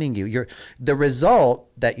defining you. The result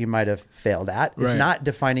that you might have failed at is not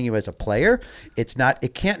defining you as a player. It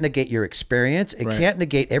can't negate your experience. It can't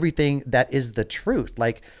negate everything that is the truth.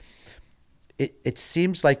 Like, it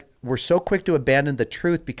seems like we're so quick to abandon the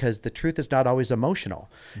truth because the truth is not always emotional.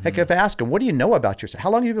 Like if I ask them, what do you know about yourself?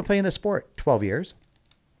 How long have you been playing this sport? 12 years.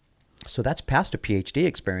 So that's past a PhD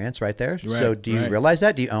experience right there. So do you realize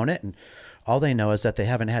that? Do you own it? And all they know is that they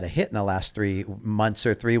haven't had a hit in the last 3 months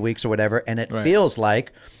or 3 weeks or whatever. And it feels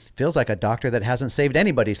like a doctor that hasn't saved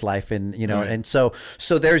anybody's life. And, and so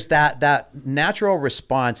there's that natural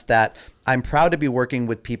response that I'm proud to be working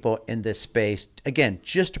with people in this space, again,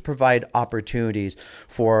 just to provide opportunities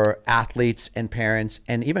for athletes and parents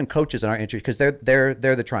and even coaches in our industry, because they're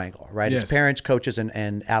the triangle, right? Yes. It's parents, coaches,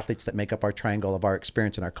 and athletes that make up our triangle of our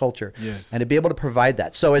experience and our culture. Yes. And to be able to provide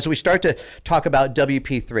that. So as we start to talk about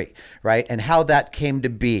WP3, right, and how that came to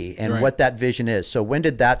be and what that vision is. So when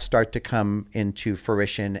did that start to come into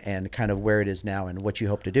fruition and kind of where it is now and what you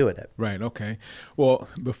hope to do with it? Right. Okay. Well,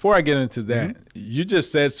 before I get into that, you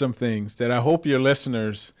just said some things that I hope your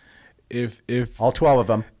listeners, if all 12 of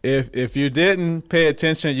them, if you didn't pay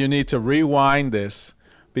attention, you need to rewind this,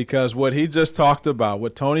 because what he just talked about,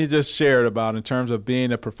 what Tony just shared about in terms of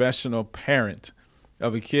being a professional parent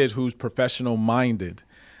of a kid who's professional minded,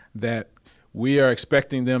 that we are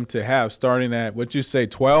expecting them to have starting at, what you say,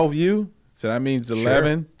 12U? So that means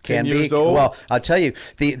 11, 10 years old? Well, I'll tell you,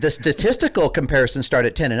 the statistical comparisons start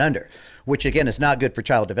at 10 and under, which again is not good for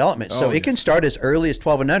child development. So it can start as early as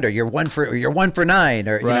 12 and under. You're 1 for 9,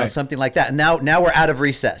 or something like that. And now we're out of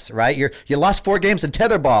recess, right? You lost 4 games in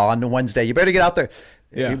tetherball on Wednesday. You better get out there.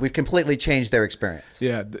 Yeah. We've completely changed their experience.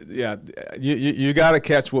 Yeah. You got to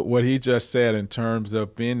catch what he just said in terms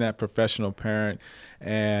of being that professional parent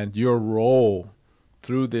and your role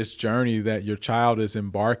through this journey that your child is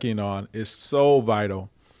embarking on is so vital.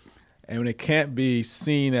 And it can't be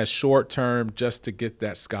seen as short-term just to get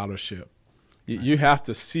that scholarship. You have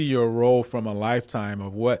to see your role from a lifetime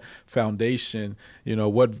of what foundation,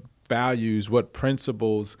 what values, what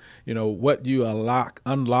principles, what you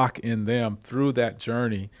unlock in them through that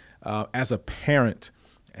journey as a parent.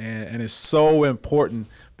 And it's so important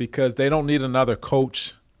because they don't need another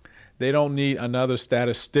coach. They don't need another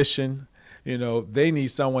statistician. They need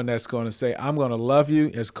someone that's going to say, I'm going to love you,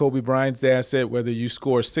 as Kobe Bryant's dad said, whether you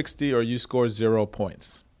score 60 or you score 0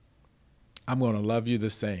 points. I'm going to love you the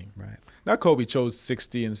same. Right. Now, Kobe chose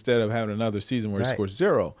 60 instead of having another season where he scored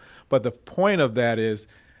 0. But the point of that is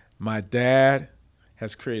my dad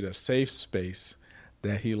has created a safe space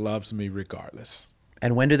that he loves me regardless.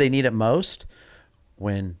 And when do they need it most?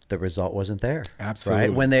 When the result wasn't there. Absolutely.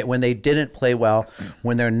 Right? When they didn't play well,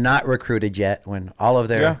 when they're not recruited yet, when all of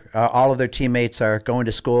their teammates are going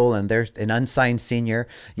to school and they're an unsigned senior,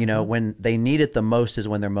 when they need it the most is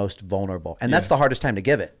when they're most vulnerable. And that's the hardest time to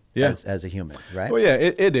give it as a human, right? Well, yeah,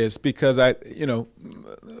 it is, because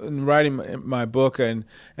in writing my book and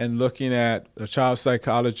looking at a child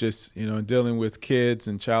psychologist, and dealing with kids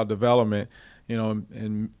and child development,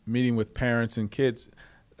 and meeting with parents and kids,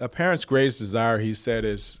 a parent's greatest desire, he said,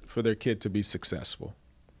 is for their kid to be successful.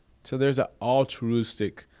 So there's an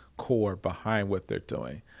altruistic core behind what they're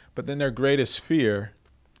doing. But then their greatest fear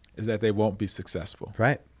is that they won't be successful.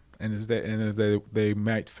 Right. And they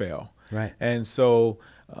might fail. Right. And so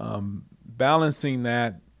balancing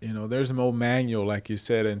that, there's no manual, like you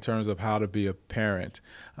said, in terms of how to be a parent.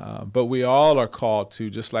 But we all are called to,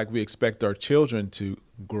 just like we expect our children to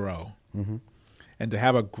grow. Mm-hmm. And to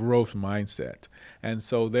have a growth mindset. And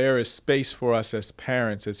so there is space for us as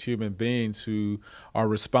parents, as human beings who are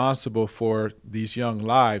responsible for these young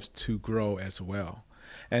lives to grow as well.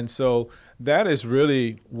 And so that is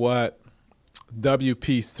really what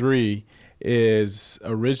WP3 is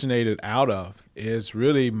originated out of, is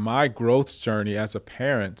really my growth journey as a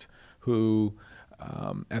parent who,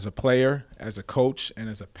 as a player, as a coach, and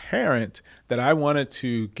as a parent, that I wanted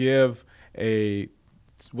to give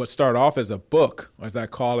what started off as a book, as I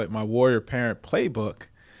call it, my Warrior Parent Playbook,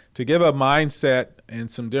 to give a mindset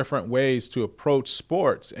and some different ways to approach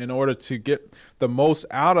sports in order to get the most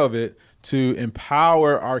out of it, to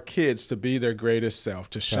empower our kids to be their greatest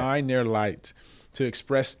self, to shine their light, to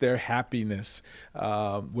express their happiness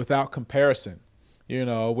without comparison,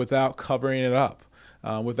 without covering it up,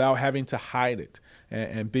 without having to hide it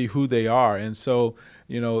and be who they are. And so,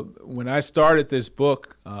 when I started this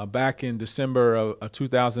book back in December of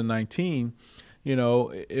 2019,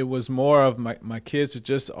 it was more of my kids had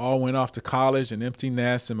just all went off to college, an empty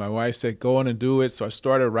nest, and my wife said, go on and do it. So I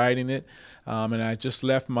started writing it. And I just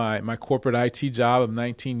left my corporate IT job of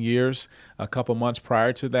 19 years a couple months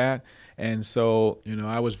prior to that. And so,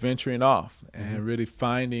 I was venturing off and really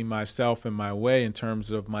finding myself and my way in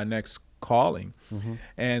terms of my next calling.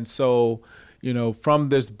 And so, from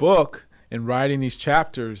this book and writing these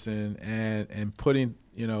chapters and putting,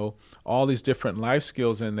 all these different life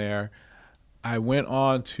skills in there, I went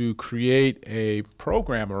on to create a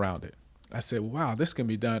program around it. I said, wow, this can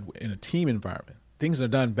be done in a team environment. Things are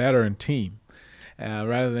done better in team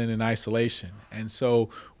rather than in isolation. And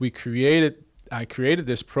so I created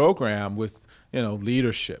this program with,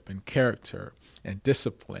 leadership and character and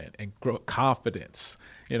discipline and confidence,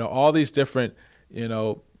 all these different,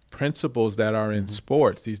 principles that are in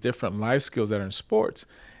sports, these different life skills that are in sports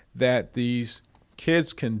that these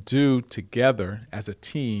kids can do together as a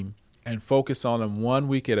team and focus on them 1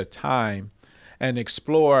 week at a time and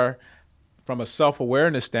explore from a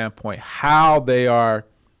self-awareness standpoint how they are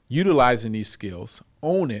utilizing these skills,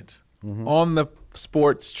 own it on the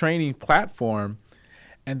sports training platform,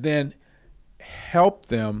 and then help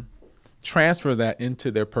them transfer that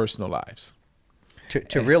into their personal lives.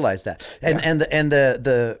 To realize that, and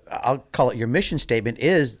the I'll call it your mission statement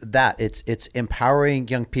is that it's empowering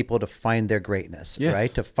young people to find their greatness, right?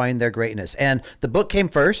 To find their greatness. And the book came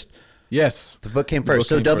first. Yes, the book came first.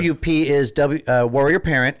 So WP is Warrior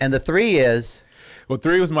Parent, and the 3 is. Well,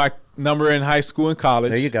 3 was my number in high school and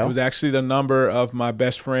college. There you go. It was actually the number of my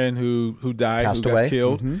best friend who died, Passed who away. got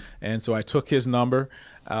killed, and so I took his number.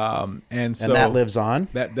 And so that lives on.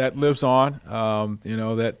 That lives on.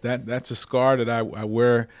 That's a scar that I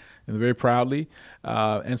wear very proudly.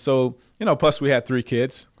 And so, plus we had 3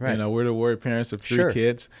 kids. Right. We're the Warrior parents of 3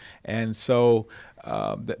 kids. And so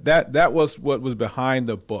that was what was behind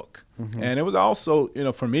the book. And it was also,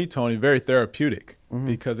 for me, Tony, very therapeutic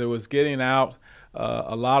because it was getting out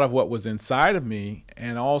a lot of what was inside of me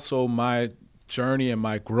and also my journey and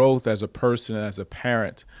my growth as a person, as a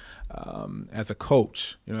parent. As a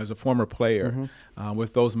coach, as a former player,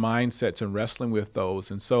 with those mindsets and wrestling with those.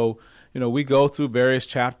 And so, we go through various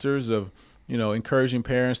chapters of, encouraging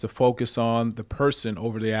parents to focus on the person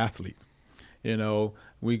over the athlete.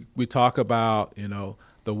 We talk about,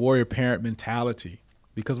 the warrior parent mentality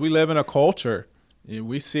because we live in a culture,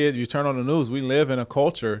 we see it, you turn on the news, we live in a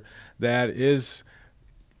culture that is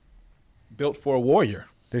built for a warrior.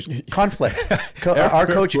 There's conflict. Our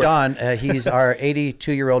coach, Don, he's our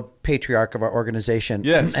 82-year-old patriarch of our organization.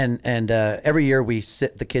 Yes. And every year we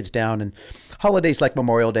sit the kids down and holidays like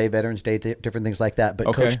Memorial Day, Veterans Day, different things like that.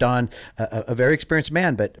 But Coach Don, a very experienced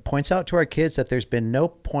man, but points out to our kids that there's been no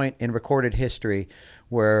point in recorded history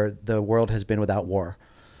where the world has been without war.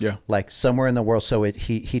 Yeah. Like somewhere in the world. So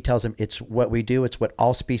he tells them it's what we do. It's what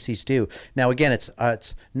all species do. Now, again, it's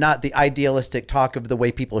not the idealistic talk of the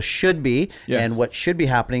way people should be and what should be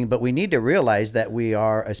happening, but we need to realize that we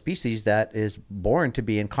are a species that is born to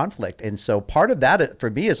be in conflict. And so part of that for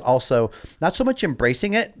me is also not so much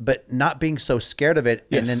embracing it, but not being so scared of it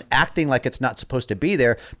and then acting like it's not supposed to be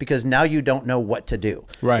there because now you don't know what to do,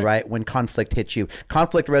 right? When conflict hits you.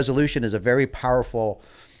 Conflict resolution is a very powerful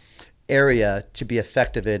area to be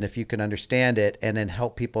effective in if you can understand it and then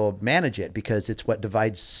help people manage it because it's what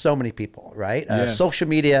divides so many people, right? Social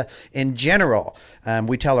media in general,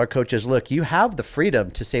 we tell our coaches, look, you have the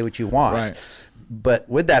freedom to say what you want, but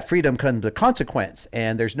with that freedom comes the consequence,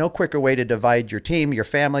 and there's no quicker way to divide your team, your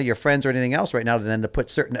family, your friends, or anything else right now than to put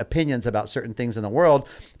certain opinions about certain things in the world.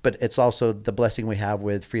 But it's also the blessing we have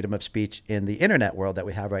with freedom of speech in the internet world that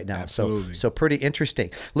we have right now. Absolutely. So pretty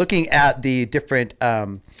interesting. Looking at the different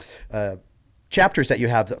chapters that you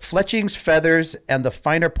have, the fletchings, feathers, and the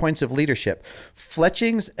finer points of leadership.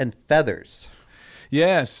 Fletchings and feathers.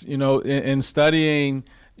 Yes, in studying,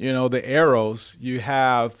 the arrows, you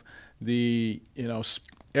have the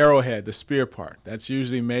arrowhead, the spear part. That's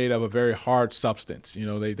usually made of a very hard substance.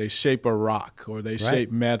 They shape a rock or they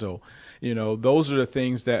shape metal. Those are the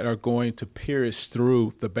things that are going to pierce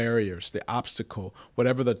through the barriers, the obstacle,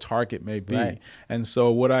 whatever the target may be. And so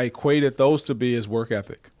what I equated those to be is work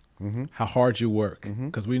ethic, how hard you work,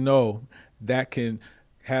 because we know that can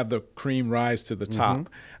have the cream rise to the top.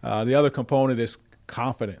 The other component is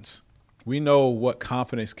confidence. We know what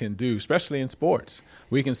confidence can do, especially in sports.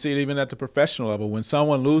 We can see it even at the professional level. When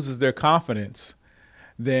someone loses their confidence,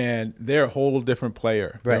 then they're a whole different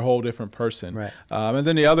player. They're a Right. whole different person. Right. And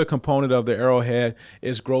then the other component of the arrowhead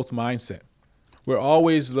is growth mindset. We're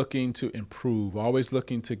always looking to improve, always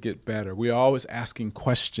looking to get better. We're always asking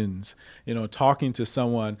questions, talking to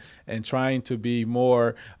someone and trying to be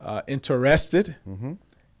more interested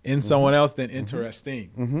in someone else than interesting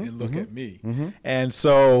and look at me. And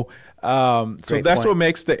so that's what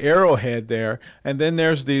makes the arrowhead there. And then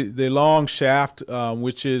there's the long shaft,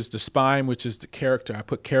 which is the spine, which is the character. I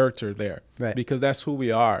put character there because that's who we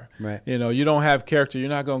are. Right. You don't have character, you're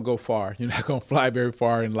not going to go far. You're not going to fly very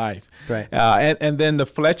far in life. Right. And then the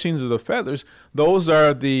fletchings of the feathers, those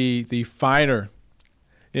are the finer,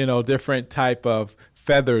 different type of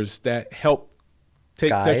feathers that help take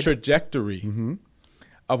Guide. the trajectory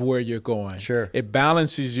of where you're going. Sure. It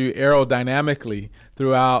balances you aerodynamically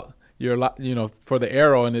throughout your, for the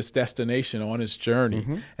arrow and its destination on its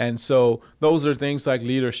journey. And so those are things like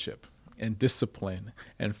leadership and discipline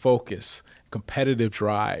and focus, competitive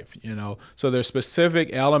drive, So there's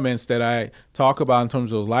specific elements that I talk about in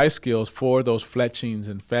terms of life skills for those fletchings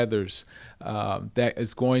and feathers that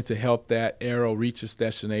is going to help that arrow reach its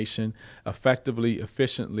destination effectively,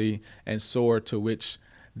 efficiently, and soar to which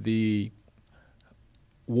the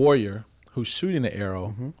warrior who's shooting the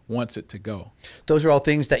arrow wants it to go. Those are all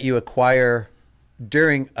things that you acquire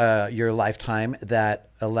during your lifetime that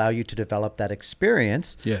allow you to develop that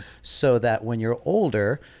experience. Yes. So that when you're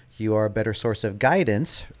older, you are a better source of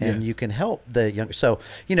guidance and Yes. you can help the younger. So,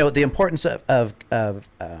 the importance of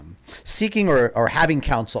seeking or having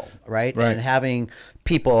counsel, right? Right. And having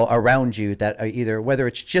people around you that are either, whether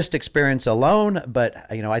it's just experience alone, but,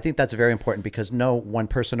 I think that's very important because no one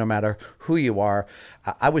person, no matter who you are,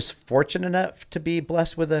 I was fortunate enough to be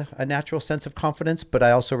blessed with a natural sense of confidence, but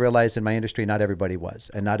I also realized in my industry, not everybody was,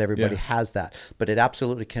 and not everybody has that, but it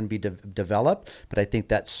absolutely can be developed. But I think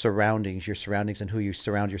that your surroundings and who you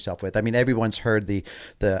surround yourself with. I mean, everyone's heard the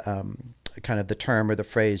kind of the term or the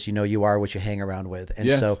phrase, you are what you hang around with. And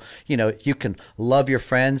so, you can love your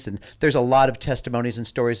friends, and there's a lot of testimonies and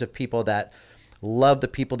stories of people that love the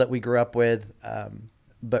people that we grew up with,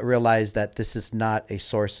 but realize that this is not a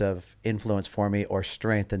source of influence for me or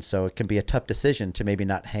strength. And so it can be a tough decision to maybe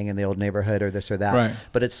not hang in the old neighborhood or this or that. Right.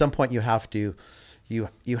 But at some point you have to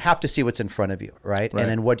see what's in front of you, right? And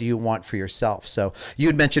then what do you want for yourself? So you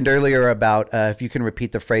had mentioned earlier about if you can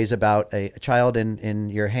repeat the phrase about a child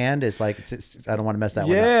in your hand is like, I don't want to mess that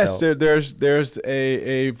one up. Yes, So. there's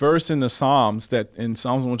a verse in the Psalms in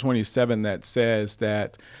Psalms 127 that says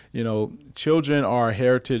that, children are a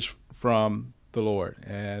heritage from the Lord,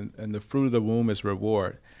 and the fruit of the womb is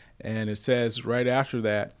reward. And it says right after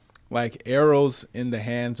that, like arrows in the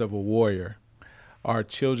hands of a warrior are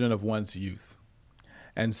children of one's youth.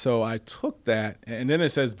 And so I took that, and then it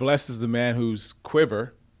says, blessed is the man whose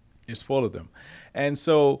quiver is full of them. And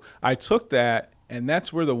so I took that, and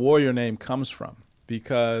that's where the warrior name comes from,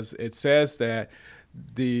 because it says that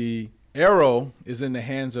the arrow is in the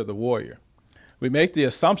hands of the warrior. We make the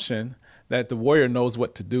assumption that the warrior knows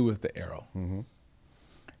what to do with the arrow.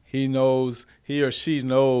 He or she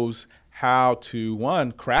knows how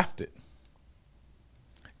to, craft it.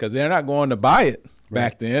 Because they're not going to buy it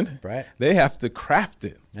back then. Right. They have to craft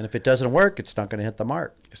it. And if it doesn't work, it's not going to hit the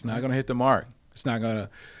mark. It's not going to hit the mark. It's not going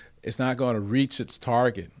to reach its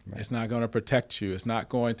target. Right. It's not going to protect you. It's not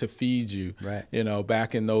going to feed you. Right.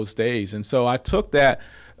 Back in those days. And so I took that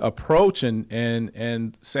approach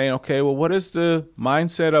and saying, okay, well, what is the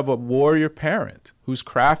mindset of a warrior parent who's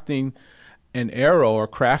crafting an arrow or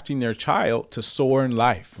crafting their child to soar in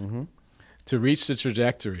life, to reach the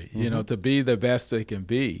trajectory, to be the best they can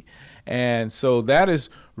be. And so that is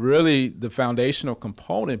really the foundational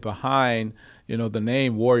component behind, the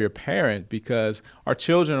name warrior parent, because our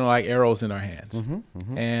children are like arrows in our hands.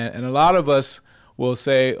 And a lot of us will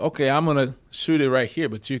say, okay, I'm going to shoot it right here,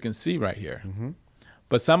 but you can see right here.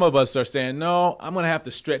 But some of us are saying, no, I'm going to have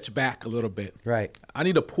to stretch back a little bit. Right. I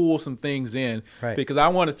need to pull some things in Right. because I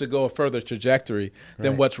want it to go a further trajectory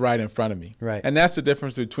than Right. what's right in front of me. Right. And that's the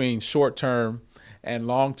difference between short term and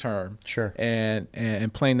long term. Sure.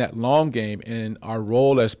 And playing that long game in our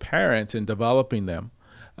role as parents in developing them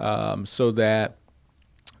so that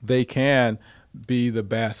they can be the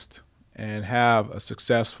best and have a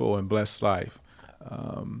successful and blessed life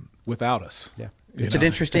without us. Yeah. It's an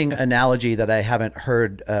interesting analogy that I haven't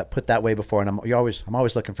heard put that way before, and I'm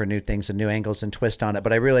always looking for new things and new angles and twist on it.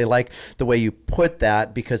 But I really like the way you put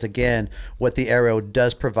that because, again, what the arrow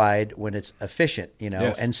does provide when it's efficient,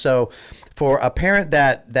 Yes. And so, for a parent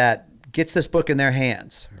that gets this book in their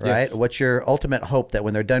hands, right? Yes. What's your ultimate hope that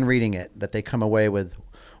when they're done reading it, that they come away with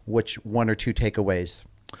which one or two takeaways?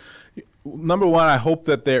 Number one, I hope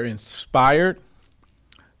that they're inspired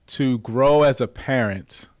to grow as a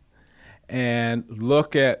parent and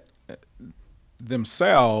look at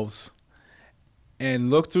themselves and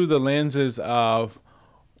look through the lenses of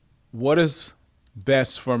what is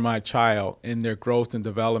best for my child in their growth and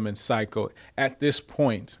development cycle at this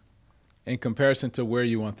point in comparison to where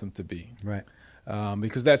you want them to be. Right.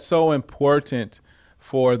 Because that's so important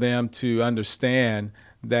for them to understand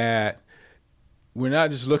that we're not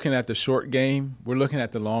just looking at the short game, we're looking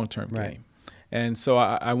at the long-term game. And so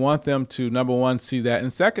I want them to, number one, see that.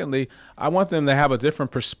 And secondly, I want them to have a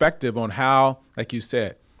different perspective on how, like you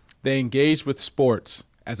said, they engage with sports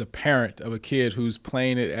as a parent of a kid who's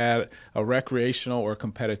playing it at a recreational or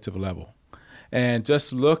competitive level. And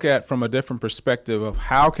just look at from a different perspective of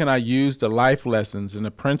how can I use the life lessons and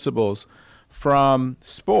the principles from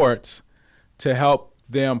sports to help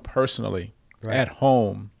them personally at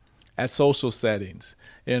home, at social settings,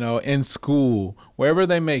 in school, wherever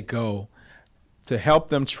they may go, to help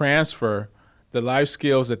them transfer the life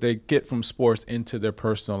skills that they get from sports into their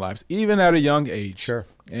personal lives, even at a young age. Sure.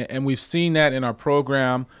 And we've seen that in our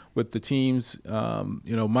program with the teams.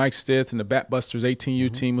 Mike Stith and the Batbusters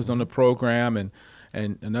 18U team was on the program, and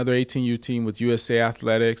another 18U team with USA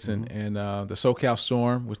Athletics and the SoCal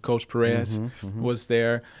Storm with Coach Perez was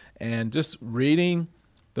there. And just reading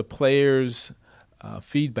the players'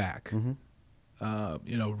 feedback,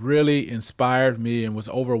 really inspired me and was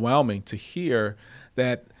overwhelming to hear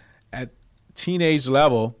that at teenage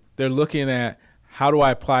level, they're looking at how do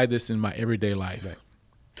I apply this in my everyday life. Right.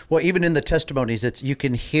 Well, even in the testimonies, you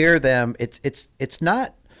can hear them. It's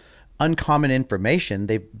not uncommon information.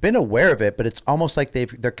 They've been aware of it, but it's almost like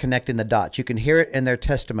they're connecting the dots. You can hear it in their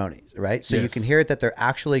testimonies, right? So you can hear it that they're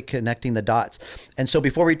actually connecting the dots. And so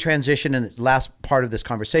before we transition in the last part of this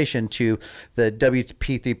conversation to the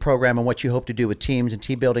WP3 program and what you hope to do with teams and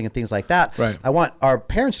team building and things like that, I want our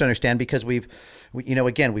parents to understand, because we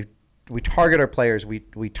target our players,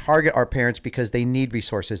 we target our parents because they need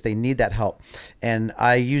resources, they need that help. And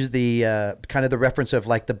I use the kind of the reference of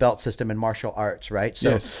like the belt system in martial arts, right?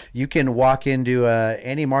 So you can walk into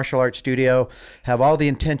any martial arts studio, have all the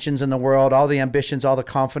intentions in the world, all the ambitions, all the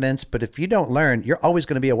confidence, but if you don't learn, you're always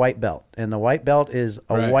going to be a white belt, and the white belt is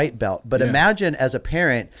a white belt. But imagine as a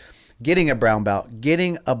parent getting a brown belt,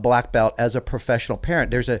 getting a black belt as a professional parent.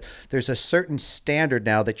 There's a certain standard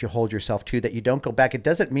now that you hold yourself to, that you don't go back. It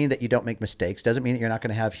doesn't mean that you don't make mistakes. Doesn't mean that you're not going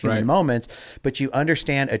to have human moments, but you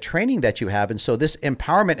understand a training that you have. And so this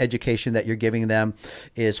empowerment education that you're giving them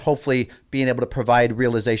is hopefully being able to provide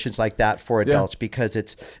realizations like that for adults, because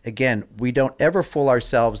it's, again, we don't ever fool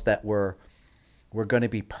ourselves that we're going to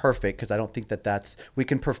be perfect, because I don't think we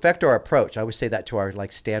can perfect our approach. I always say that to our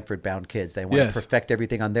Stanford bound kids. They want to perfect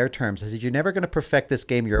everything on their terms. I said, you're never going to perfect this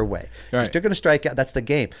game your way. You're still going to strike out. That's the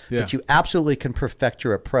game. But you absolutely can perfect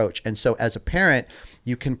your approach. And so as a parent,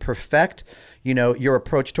 you can perfect, your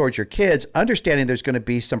approach towards your kids, understanding there's going to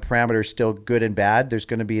be some parameters still good and bad. There's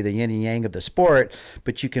going to be the yin and yang of the sport,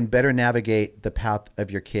 but you can better navigate the path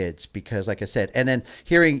of your kids, because like I said, and then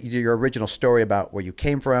hearing your original story about where you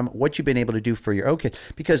came from, what you've been able to do for your own kids,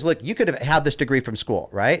 because look, you could have had this degree from school,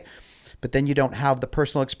 right? But then you don't have the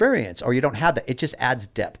personal experience, or you don't have that. It just adds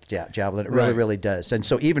depth, Javelin. It really, really does. And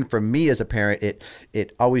so even for me as a parent,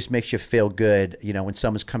 it always makes you feel good, when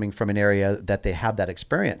someone's coming from an area that they have that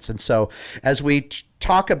experience. And so as we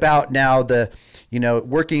talk about now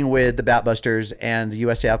working with the Batbusters and the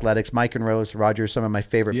USA Athletics, Mike and Rose Rogers, some of my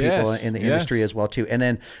favorite people in the industry as well too. And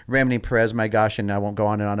then Remini Perez, my gosh, and I won't go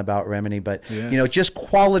on and on about Remini, but just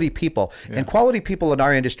quality people. And quality people in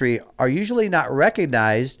our industry are usually not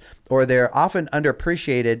recognized, or they're often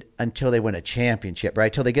underappreciated until they win a championship,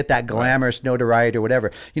 right? Till they get that glamorous notoriety or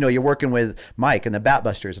whatever. You're working with Mike and the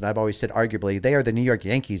Batbusters, and I've always said arguably they are the New York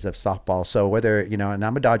Yankees of softball. So whether, and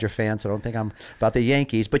I'm a Dodger fan, so I don't think I'm about the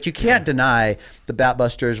Yankees, but you can't deny the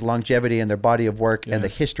Batbusters' longevity and their body of work and the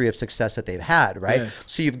history of success that they've had, right?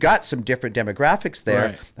 So you've got some different demographics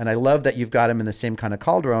there, and I love that you've got them in the same kind of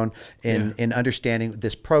cauldron in understanding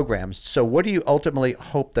this program. So what do you ultimately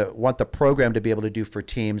want the program to be able to do for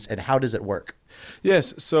teams, and how does it work?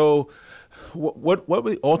 Yes, so what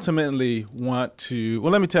we ultimately want to,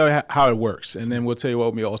 well, let me tell you how it works, and then we'll tell you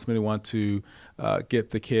what we ultimately want to get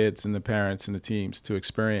the kids and the parents and the teams to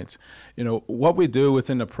experience. What we do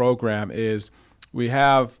within the program is we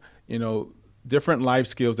have, different life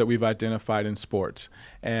skills that we've identified in sports,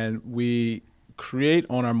 and we create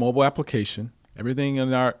on our mobile application. Everything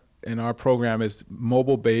in our program is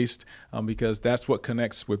mobile based, because that's what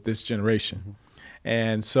connects with this generation.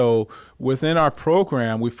 And so within our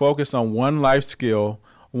program, we focus on one life skill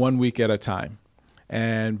 1 week at a time.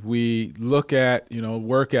 And we look at,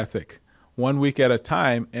 work ethic 1 week at a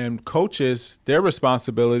time. And coaches, their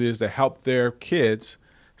responsibility is to help their kids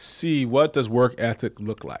see, what does work ethic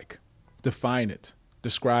look like? Define it,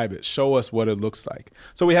 describe it, show us what it looks like.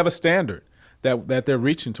 So we have a standard that they're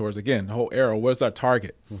reaching towards. Again, the whole arrow, where's our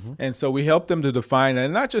target? And so we help them to define,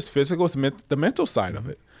 and not just physical, it's the mental side of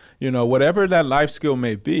it. Whatever that life skill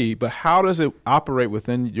may be, but how does it operate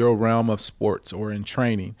within your realm of sports or in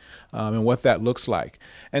training, and what that looks like.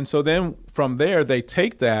 And so then from there, they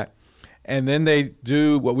take that, and then they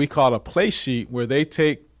do what we call a play sheet, where they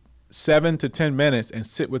take 7 to 10 minutes and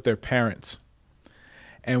sit with their parents.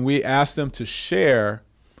 And we ask them to share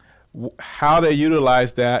how they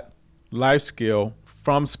utilize that life skill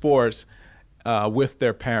from sports with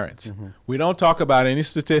their parents. We don't talk about any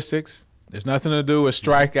statistics. There's nothing to do with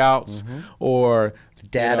strikeouts or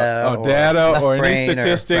data or any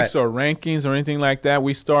statistics or rankings or anything like that.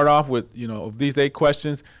 We start off with, of these 8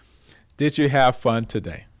 questions, did you have fun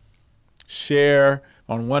today? Share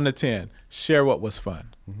on 1 to 10. Share what was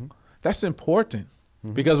fun. That's important.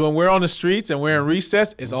 Because when we're on the streets and we're in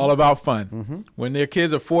recess, it's all about fun. When their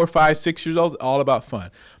kids are 4, 5, 6 years old, it's all about fun.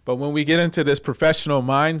 But when we get into this professional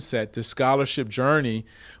mindset, this scholarship journey,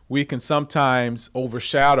 we can sometimes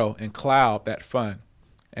overshadow and cloud that fun.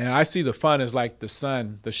 And I see the fun as like the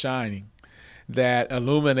sun, the shining, that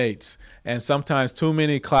illuminates. And sometimes too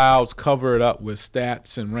many clouds cover it up with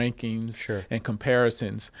stats and rankings and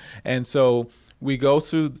comparisons. And so we go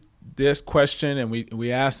through this question and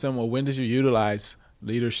we ask them, well, when did you utilize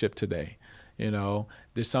leadership today?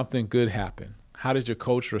 Did something good happen? How did your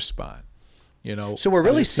coach respond? So we're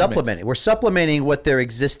really supplementing. We're supplementing what their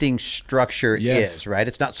existing structure is, right?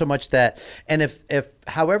 It's not so much that, and if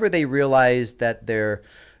however they realize that their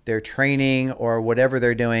training or whatever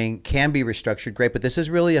they're doing can be restructured, great. But this is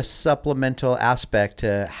really a supplemental aspect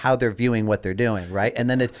to how they're viewing what they're doing, right? And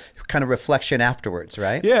then it kind of reflection afterwards,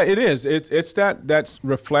 right? Yeah, it is. It's that's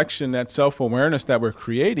reflection, that self-awareness that we're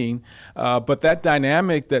creating, but that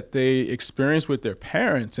dynamic that they experience with their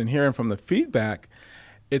parents and hearing from the feedback,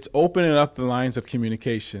 it's opening up the lines of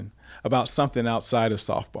communication about something outside of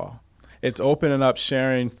softball. It's opening up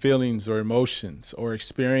sharing feelings or emotions or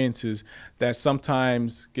experiences that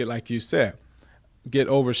sometimes get, like you said, get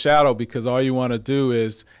overshadowed because all you want to do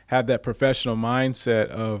is have that professional mindset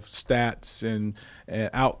of stats and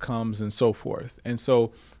outcomes and so forth. And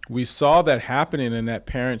so we saw that happening in that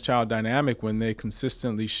parent-child dynamic when they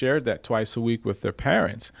consistently shared that twice a week with their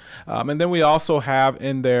parents. And then we also have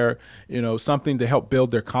in there, something to help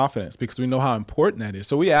build their confidence because we know how important that is.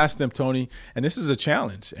 So we asked them, Tony, and this is a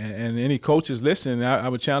challenge, and any coaches listening, I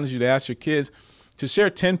would challenge you to ask your kids to share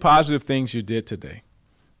 10 positive things you did today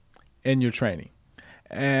in your training.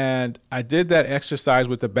 And I did that exercise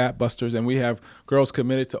with the Bat Busters, and we have girls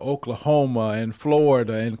committed to Oklahoma and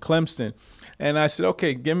Florida and Clemson. And I said,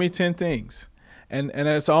 okay, give me 10 things. And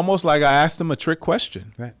it's almost like I asked them a trick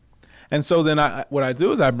question. Right. And so then what I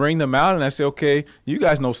do is I bring them out and I say, okay, you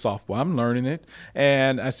guys know softball. I'm learning it.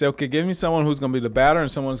 And I say, okay, give me someone who's going to be the batter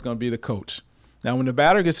and someone's going to be the coach. Now, when the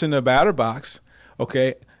batter gets in the batter box,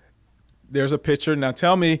 okay, there's a pitcher. Now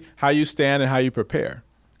tell me how you stand and how you prepare.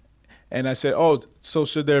 And I said, oh, so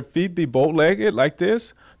should their feet be bow-legged like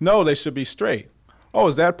this? No, they should be straight. Oh,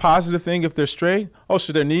 is that a positive thing if they're straight? Oh,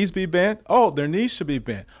 should their knees be bent? Oh, their knees should be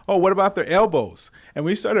bent. Oh, what about their elbows? And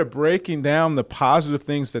we started breaking down the positive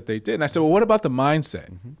things that they did. And I said, well, what about the mindset?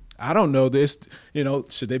 I don't know this.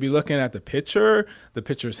 Should they be looking at the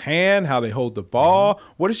pitcher's hand, how they hold the ball?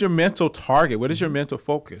 What is your mental target? What is your mental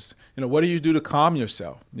focus? What do you do to calm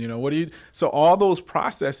yourself? So all those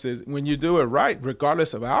processes, when you do it right,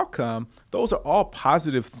 regardless of outcome, those are all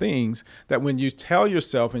positive things that when you tell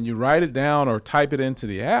yourself and you write it down or type it into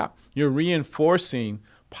the app, you're reinforcing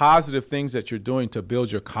positive things that you're doing to build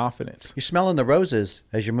your confidence. You're smelling the roses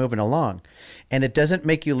as you're moving along. And it doesn't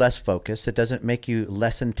make you less focused. It doesn't make you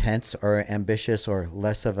less intense or ambitious or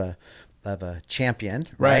less of a champion,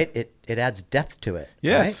 right? It adds depth to it.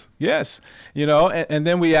 Yes, right? Yes. And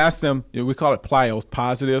then we ask them, we call it PLIOS,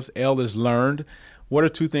 positives. L is learned. What are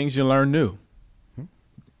 2 things you learn new?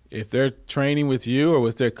 If they're training with you or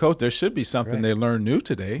with their coach, there should be something they learned new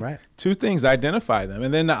today. Right. 2 things, identify them.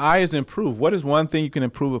 And then the I is improve. What is one thing you can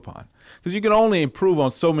improve upon? Because you can only improve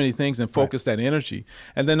on so many things and focus that energy.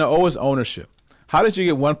 And then the O is ownership. How did you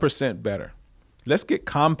get 1% better? Let's get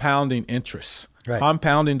compounding interests,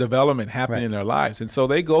 compounding development happening in their lives. And so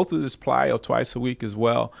they go through this plyo twice a week as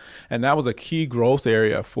well. And that was a key growth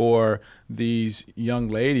area for these young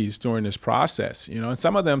ladies during this process. And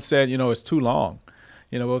some of them said, it's too long.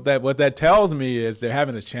 What that tells me is they're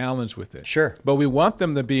having a challenge with it. Sure. But we want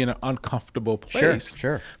them to be in an uncomfortable place.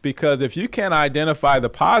 Sure. Because if you can't identify the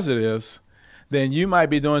positives, then you might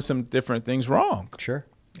be doing some different things wrong. Sure.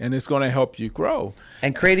 And it's going to help you grow.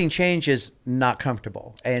 And creating change is not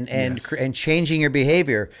comfortable. And Yes. changing your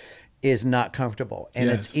behavior is not comfortable. And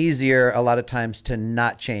Yes. it's easier a lot of times to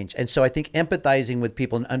not change. And so I think empathizing with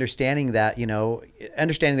people and understanding that,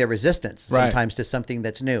 understanding their resistance Right. sometimes to something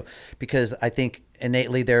that's new, because I think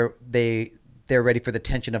innately they're ready for the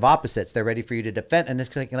tension of opposites. They're ready for you to defend. And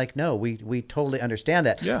it's like, no, we totally understand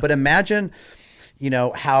that. Yeah. But imagine,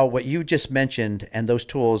 how what you just mentioned and those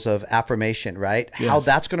tools of affirmation, right? How Yes.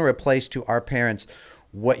 that's going to replace to our parents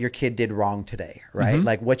what your kid did wrong today, right? Mm-hmm.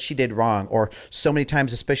 Like what she did wrong, or so many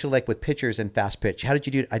times, especially like with pitchers and fast pitch. How did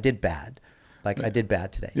you do? I did bad. Like I did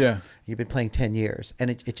bad today. Yeah. You've been playing 10 years,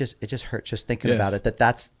 and it just hurts just thinking Yes. about it.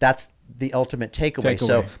 That's the ultimate takeaway.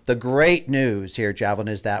 So the great news here, Javelin,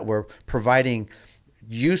 is that we're providing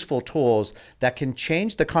useful tools that can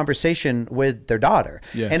change the conversation with their daughter.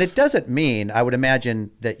 Yes. And it doesn't mean, I would imagine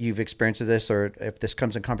that you've experienced this, or if this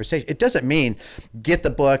comes in conversation, it doesn't mean get the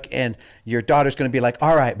book and your daughter's going to be like,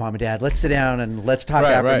 all right, mom and dad, let's sit down and let's talk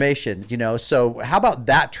affirmation. So how about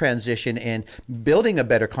that transition in building a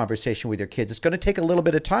better conversation with your kids? It's going to take a little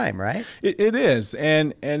bit of time, right? It is.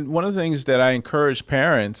 And one of the things that I encourage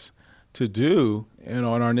parents to do, on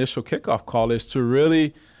our initial kickoff call, is to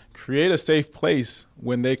really create a safe place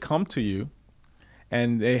when they come to you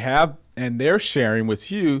and they're sharing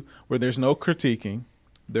with you, where there's no critiquing,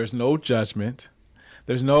 there's no judgment,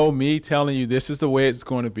 there's no me telling you this is the way it's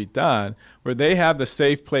going to be done, where they have the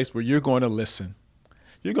safe place where you're going to listen.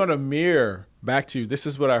 You're going to mirror back to you, this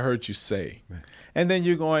is what I heard you say. Right. And then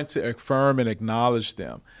you're going to affirm and acknowledge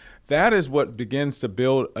them. That is what begins to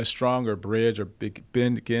build a stronger bridge, or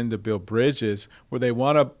begin to build bridges where they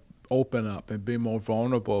want to open up and be more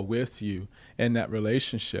vulnerable with you in that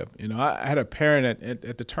relationship. I had a parent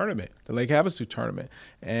at the tournament, the Lake Havasu tournament,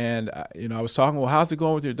 and I was talking, well, how's it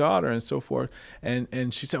going with your daughter and so forth,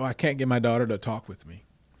 and she said, well, I can't get my daughter to talk with me,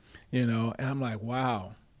 and I'm like,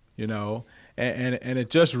 wow, and it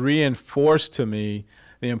just reinforced to me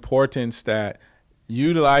the importance that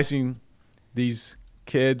utilizing these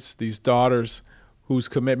kids, these daughters, whose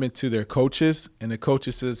commitment to their coaches, and the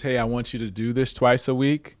coaches says, hey, I want you to do this twice a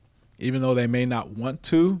week, even though they may not want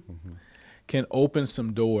to, can open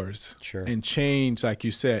some doors. Sure. And change, like you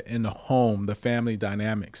said, in the home, the family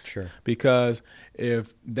dynamics. Sure. Because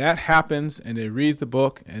if that happens and they read the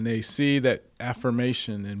book and they see that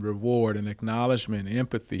affirmation and reward and acknowledgement,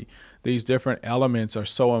 empathy, these different elements are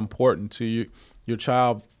so important to you, your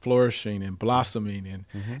child flourishing and blossoming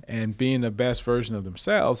and being the best version of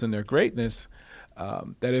themselves and their greatness,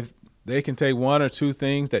 that if they can take one or two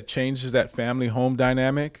things that changes that family home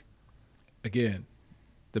dynamic, again,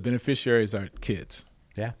 the beneficiaries are kids.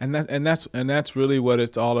 Yeah. And that's really what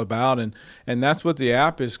it's all about. And that's what the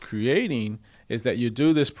app is creating, is that you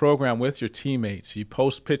do this program with your teammates. You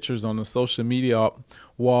post pictures on the social media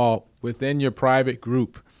wall within your private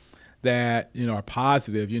group that, are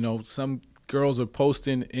positive. Some girls are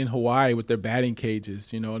posting in Hawaii with their batting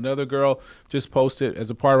cages. Another girl just posted as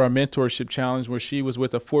a part of our mentorship challenge where she was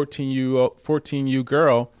with a 14U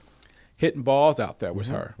girl hitting balls out there with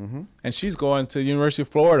her. And she's going to the University of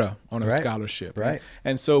Florida on a scholarship. Right.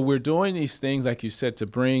 And so we're doing these things, like you said, to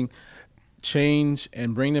bring change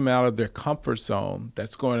and bring them out of their comfort zone.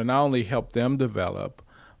 That's going to not only help them develop,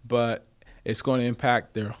 but it's going to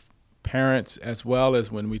impact their parents, as well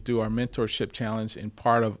as when we do our mentorship challenge, in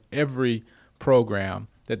part of every program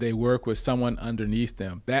that they work with someone underneath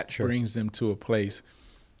them. That brings them to a place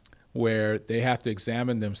where they have to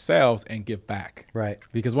examine themselves and give back. Right.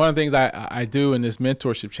 Because one of the things I do in this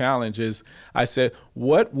mentorship challenge is I said,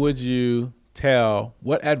 what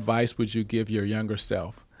advice would you give your younger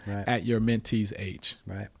self at your mentee's age?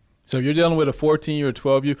 Right. So if you're dealing with a 14U or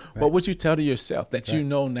 12U, what would you tell to yourself that you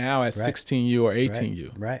know now as 16U or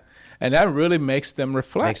 18U? Right. And that really makes them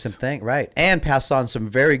reflect. Makes them think, right. And pass on some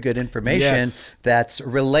very good information that's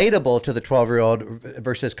relatable to the 12-year-old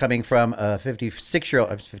versus coming from a 56-year-old,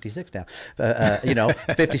 I'm 56 now,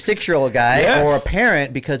 56-year-old guy or a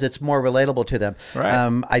parent, because it's more relatable to them.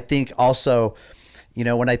 Right. I think also,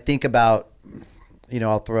 when I think about,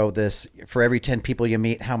 I'll throw this, for every 10 people you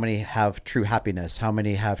meet, how many have true happiness? How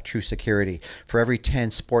many have true security? For every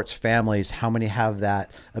 10 sports families, how many have that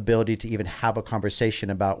ability to even have a conversation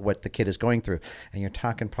about what the kid is going through? And you're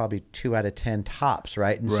talking probably 2 out of 10 tops,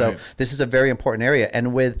 right? And so this is a very important area.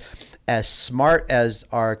 And with as smart as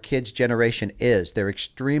our kids' generation is, they're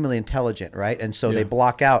extremely intelligent, right? And so they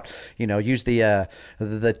block out, use the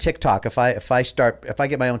TikTok. If I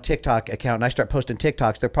get my own TikTok account and I start posting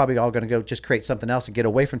TikToks, they're probably all going to go just create something else else and get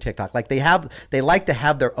away from TikTok. Like they like to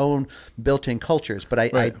have their own built-in cultures. But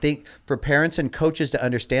I think for parents and coaches to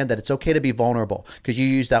understand that it's okay to be vulnerable, because you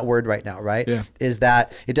use that word right now, right? Yeah. Is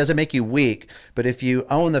that it doesn't make you weak, but if you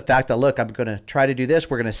own the fact that, look, I'm going to try to do this,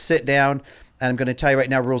 we're going to sit down, and I'm going to tell you right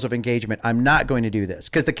now, rules of engagement. I'm not going to do this.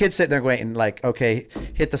 Because the kid's sitting there waiting like, okay,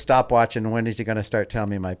 hit the stopwatch, and when is he going to start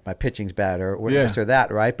telling me my pitching's bad or this or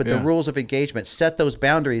that, right? But the rules of engagement, set those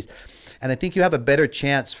boundaries. And I think you have a better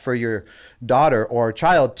chance for your daughter or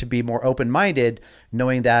child to be more open-minded,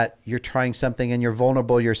 knowing that you're trying something and you're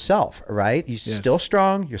vulnerable yourself, right? You're still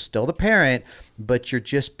strong, you're still the parent, but you're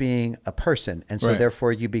just being a person. And so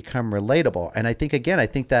therefore you become relatable. And I think, again,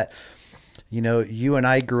 that, you know, you and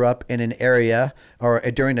I grew up in an area or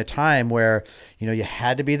during a time where, you know, you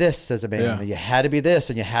had to be this as a man, you had to be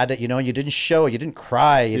this, and you had to, you know, you didn't show, you didn't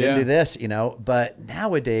cry, you didn't do this, you know. But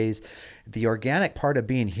nowadays, the organic part of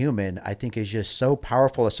being human, I think, is just so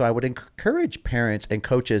powerful. So I would encourage parents and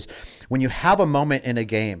coaches, when you have a moment in a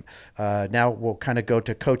game, now we'll kind of go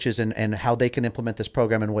to coaches and how they can implement this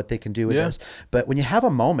program and what they can do with this. But when you have a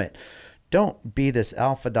moment, don't be this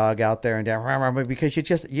alpha dog out there and down, because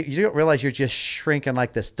you don't realize you're just shrinking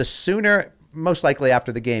like this. The sooner, most likely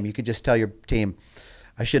after the game, you can just tell your team,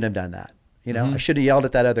 I shouldn't have done that. You know, I should have yelled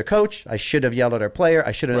at that other coach. I should have yelled at our player.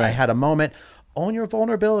 I should have. I had a moment. Own your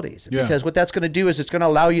vulnerabilities, because what that's going to do is it's going to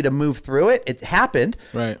allow you to move through it. It happened.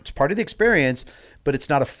 It's part of the experience, but it's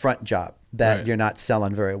not a front job that you're not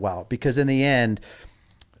selling very well. Because in the end,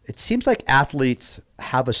 it seems like athletes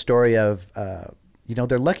have a story of, you know,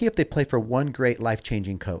 they're lucky if they play for one great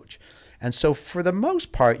life-changing coach. And so for the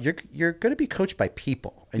most part, you're going to be coached by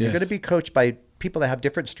people, and you're going to be coached by people that have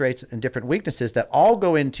different strengths and different weaknesses that all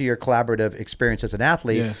go into your collaborative experience as an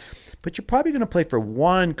athlete. But you're probably going to play for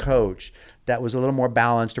one coach that was a little more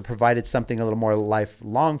balanced or provided something a little more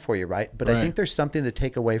lifelong for you, right? But I think there's something to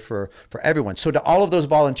take away for everyone. So to all of those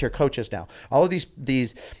volunteer coaches now, all of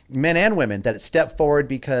these men and women that step forward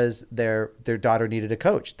because their daughter needed a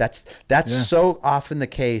coach. That's so often the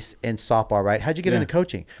case in softball, right? How'd you get into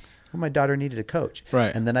coaching? Well, my daughter needed a coach.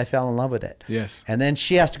 And then I fell in love with it. And then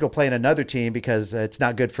she has to go play in another team because it's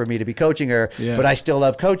not good for me to be coaching her, but I still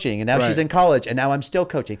love coaching. And now she's in college, and now I'm still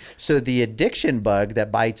coaching. So the addiction bug that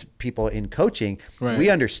bites people in coaching, we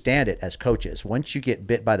understand it as coaches. Once you get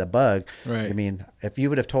bit by the bug, I mean, if you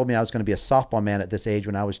would have told me I was going to be a softball man at this age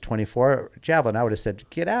when I was 24, javelin, I would have said,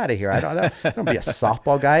 get out of here. I don't be a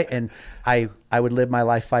softball guy. And I would live my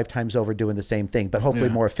life 5 times over doing the same thing, but hopefully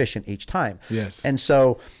more efficient each time. And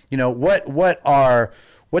so, you know,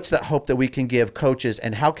 what's the hope that we can give coaches,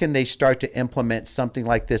 and how can they start to implement something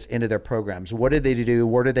like this into their programs? What do they do?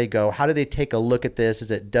 Where do they go? How do they take a look at this?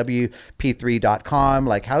 Is it WP3.com?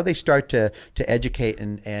 Like, how do they start to educate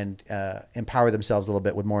and empower themselves a little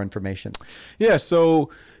bit with more information?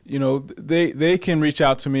 So, you know, they can reach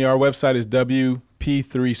out to me. Our website is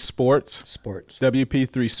WP3Sports.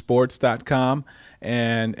 WP3Sports.com.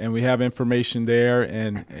 And we have information there.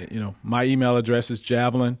 And, you know, my email address is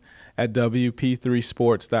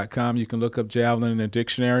javelin@WP3Sports.com. You can look up javelin in a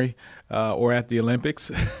dictionary or at the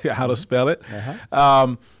Olympics, how to spell it.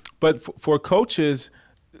 But for coaches,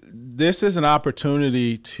 this is an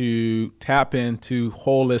opportunity to tap into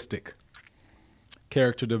holistic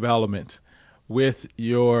character development with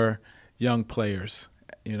your young players,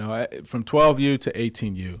 you know, from 12U to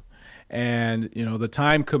 18U. And, you know, the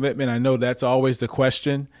time commitment, I know that's always the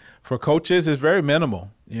question. For coaches, is very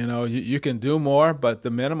minimal. You know, you can do more, but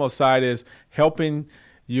the minimal side is helping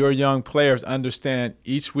your young players understand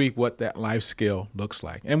each week what that life skill looks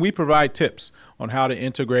like. And we provide tips on how to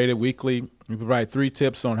integrate it weekly. We provide 3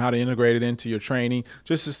 tips on how to integrate it into your training,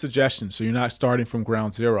 just a suggestion, so you're not starting from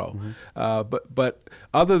ground zero. But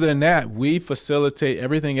other than that, we facilitate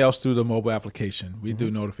everything else through the mobile application. We do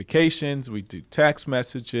notifications, we do text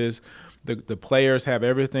messages. The players have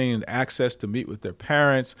everything and access to meet with their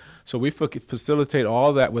parents. So we facilitate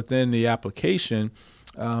all that within the application.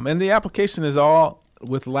 And the application is all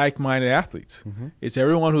with like-minded athletes. It's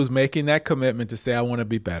everyone who's making that commitment to say, I want to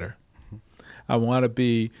be better. I want to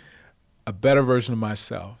be a better version of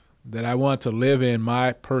myself, that I want to live in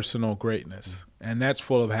my personal greatness. And that's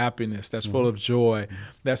full of happiness. That's full of joy.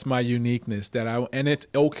 That's my uniqueness. And it's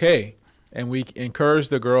okay. And we encourage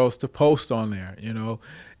the girls to post on there, you know,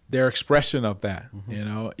 their expression of that, you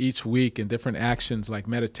know, each week, in different actions like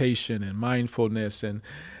meditation and mindfulness. And,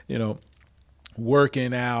 you know,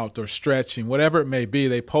 working out or stretching, whatever it may be,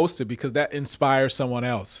 they post it because that inspires someone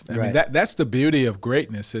else. I mean, that's the beauty of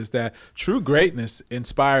greatness, is that true greatness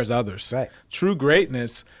inspires others. Right. True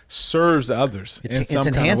greatness serves others. It's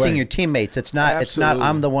enhancing your teammates. It's not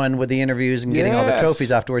I'm the one with the interviews and getting all the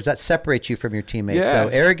trophies afterwards. That separates you from your teammates. So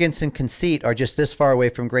arrogance and conceit are just this far away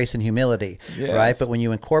from grace and humility, right? But when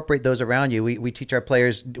you incorporate those around you, we teach our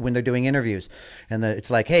players when they're doing interviews, and it's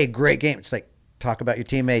like, hey, great game. It's like, talk about your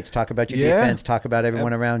teammates, talk about your defense, talk about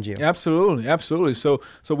everyone around you. Absolutely. So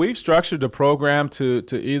we've structured the program to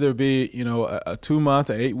either be, a 2-month,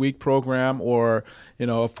 an 8-week program, or, a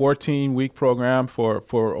 14-week program for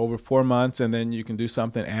over 4 months, and then you can do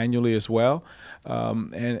something annually as well.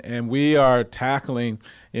 And we are tackling,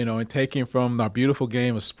 and taking from our beautiful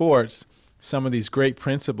game of sports some of these great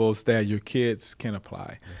principles that your kids can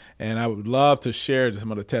apply. And I would love to share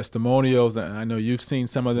some of the testimonials. And I know you've seen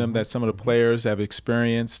some of them that some of the players have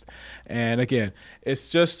experienced. And again, it's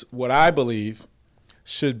just what I believe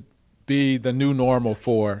should be the new normal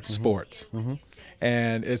for sports.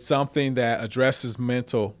 And it's something that addresses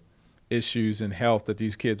mental issues and health that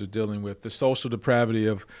these kids are dealing with, the social depravity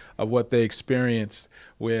of what they experienced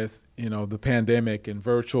with, the pandemic and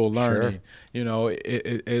virtual learning.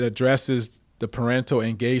 It addresses the parental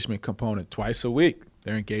engagement component twice a week.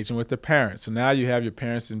 They're engaging with their parents. So now you have your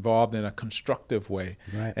parents involved in a constructive way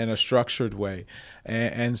and a structured way.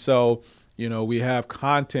 And so, we have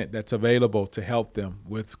content that's available to help them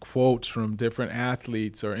with quotes from different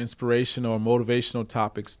athletes or inspirational or motivational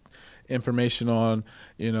topics, information on,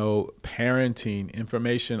 parenting,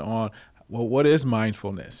 information on, well, what is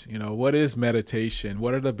mindfulness? What is meditation?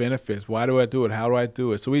 What are the benefits? Why do I do it? How do I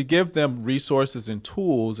do it? So we give them resources and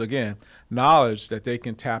tools, again, knowledge that they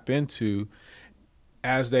can tap into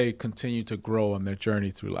as they continue to grow on their journey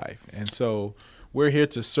through life. And so we're here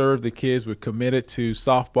to serve the kids. We're committed to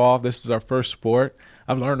softball. This is our first sport.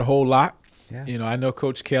 I've learned a whole lot. Yeah. I know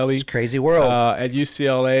Coach Kelly. It's a crazy world. At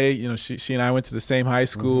UCLA, she and I went to the same high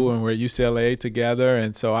school, and we're at UCLA together.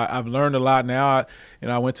 And so I've learned a lot now.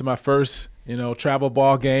 I went to my first, travel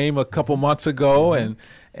ball game a couple months ago,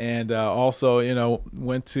 and also,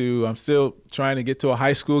 I'm still trying to get to a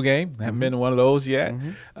high school game. I haven't been to one of those yet.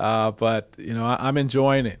 But, I'm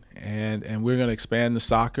enjoying it. And we're going to expand the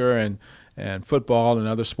soccer and football and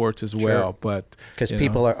other sports as well. But because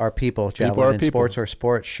people are people, Javelin, and sports are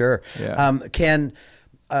sports, sure. Yeah. Can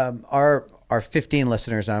our 15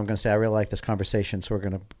 listeners, and I'm going to say I really like this conversation, so we're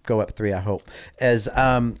going to go up 3, I hope,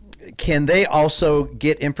 can they also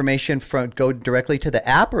get information go directly to the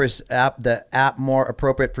app, or is the app more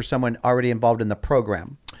appropriate for someone already involved in the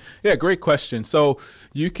program? Yeah, great question. So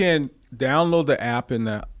you can download the app in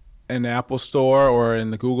the Apple Store or in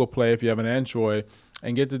the Google Play if you have an Android,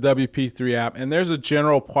 and get the WP3 app. And there's a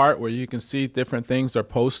general part where you can see different things are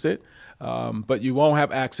posted, but you won't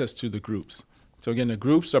have access to the groups. So again, the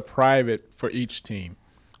groups are private for each team.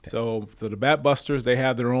 So the Bat Busters, they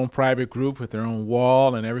have their own private group with their own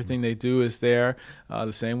wall, and everything they do is there.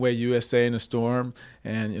 The same way USA and the Storm,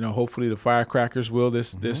 and hopefully the Firecrackers will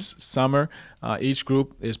this summer. Each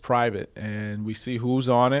group is private, and we see who's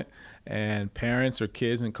on it, and parents or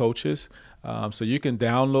kids and coaches. So you can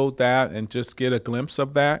download that and just get a glimpse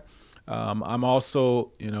of that. I'm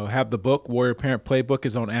also, have the book, Warrior Parent Playbook,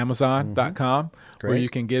 is on Amazon.com, where you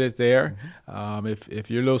can get it there. If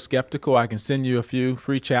you're a little skeptical, I can send you a few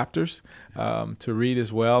free chapters to read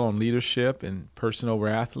as well on leadership and person over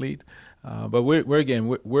athlete. But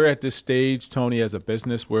we're at this stage, Tony, as a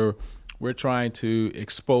business where we're trying to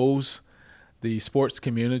expose the sports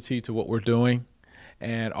community to what we're doing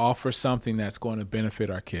and offer something that's going to benefit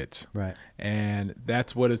our kids. Right. And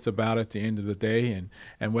that's what it's about at the end of the day.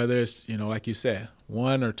 And whether it's, like you said,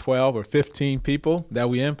 1 or 12 or 15 people that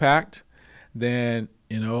we impact, then,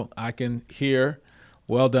 I can hear,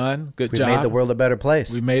 well done, good job. We made the world a better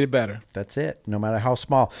place. We made it better. That's it, no matter how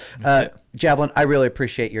small. Javelin, I really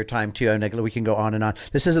appreciate your time too. I know we can go on and on.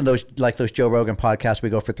 This isn't those Joe Rogan podcasts we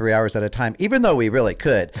go for 3 hours at a time, even though we really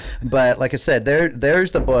could. But like I said,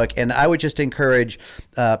 there's the book, and I would just encourage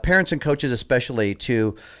parents and coaches especially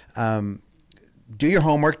to do your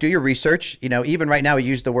homework, do your research. Even right now we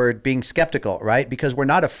use the word being skeptical, right? Because we're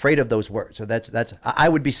not afraid of those words. So I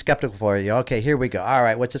would be skeptical for you. Okay, here we go. All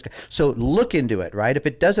right, what's this? So look into it, right? If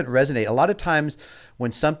it doesn't resonate, a lot of times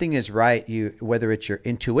when something is right, whether it's your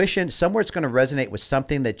intuition, somewhere it's going to resonate with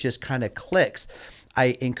something that just kind of clicks.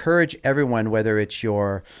 I encourage everyone, whether it's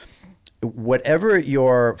whatever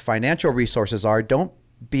your financial resources are, don't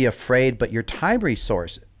be afraid, but your time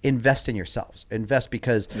resource, invest in yourselves. Invest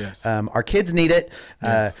because our kids need it.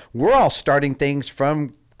 Yes. We're all starting things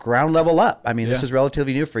from ground level up. I mean, this Yeah. is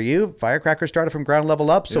relatively new for you. Firecracker started from ground level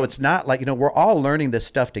up. So Yeah. it's not like, we're all learning this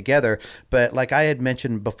stuff together. But like I had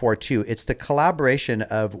mentioned before too, it's the collaboration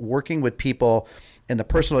of working with people in the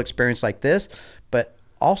personal experience like this, but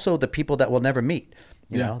also the people that we'll never meet.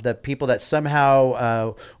 You know, the people that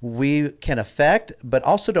somehow we can affect, but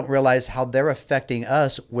also don't realize how they're affecting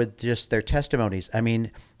us with just their testimonies. I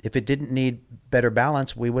mean, if it didn't need better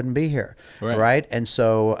balance, we wouldn't be here, right? And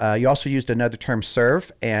so you also used another term,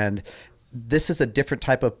 serve, and this is a different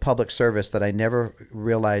type of public service that I never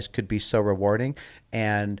realized could be so rewarding.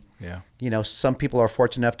 And some people are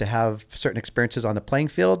fortunate enough to have certain experiences on the playing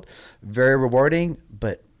field, very rewarding,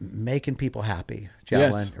 but making people happy,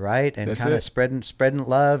 javelin, right? And kind of spreading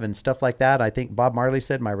love and stuff like that. I think Bob Marley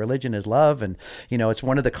said, my religion is love. And, it's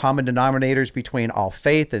one of the common denominators between all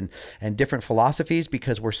faith and different philosophies,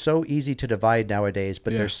 because we're so easy to divide nowadays,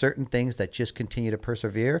 but there's certain things that just continue to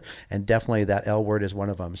persevere. And definitely that L word is one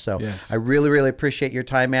of them. So I really, really appreciate your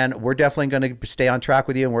time, man. We're definitely going to stay on track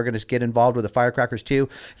with you, and we're going to get involved with the Firecrackers too.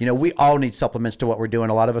 We all need supplements to what we're doing.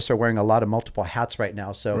 A lot of us are wearing a lot of multiple hats right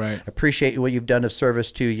now. So appreciate what you've done of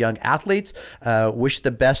service to young athletes. Wish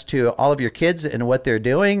the best to all of your kids and what they're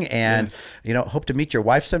doing. And, hope to meet your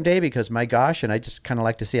wife someday, because my gosh, and I just kind of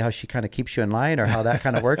like to see how she kind of keeps you in line, or how that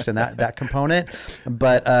kind of works and that component.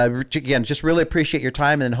 But again, just really appreciate your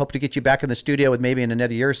time, and then hope to get you back in the studio with maybe in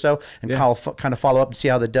another year or so, and kind of follow up and see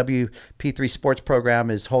how the WP3 sports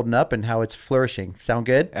program is holding up and how it's flourishing. Sound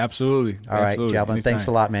good? Absolutely. All right, Javelin. Thanks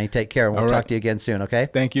a lot, man. You take care, and we'll talk to you again soon, okay?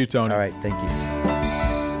 Thank you, Tony. All right, thank you.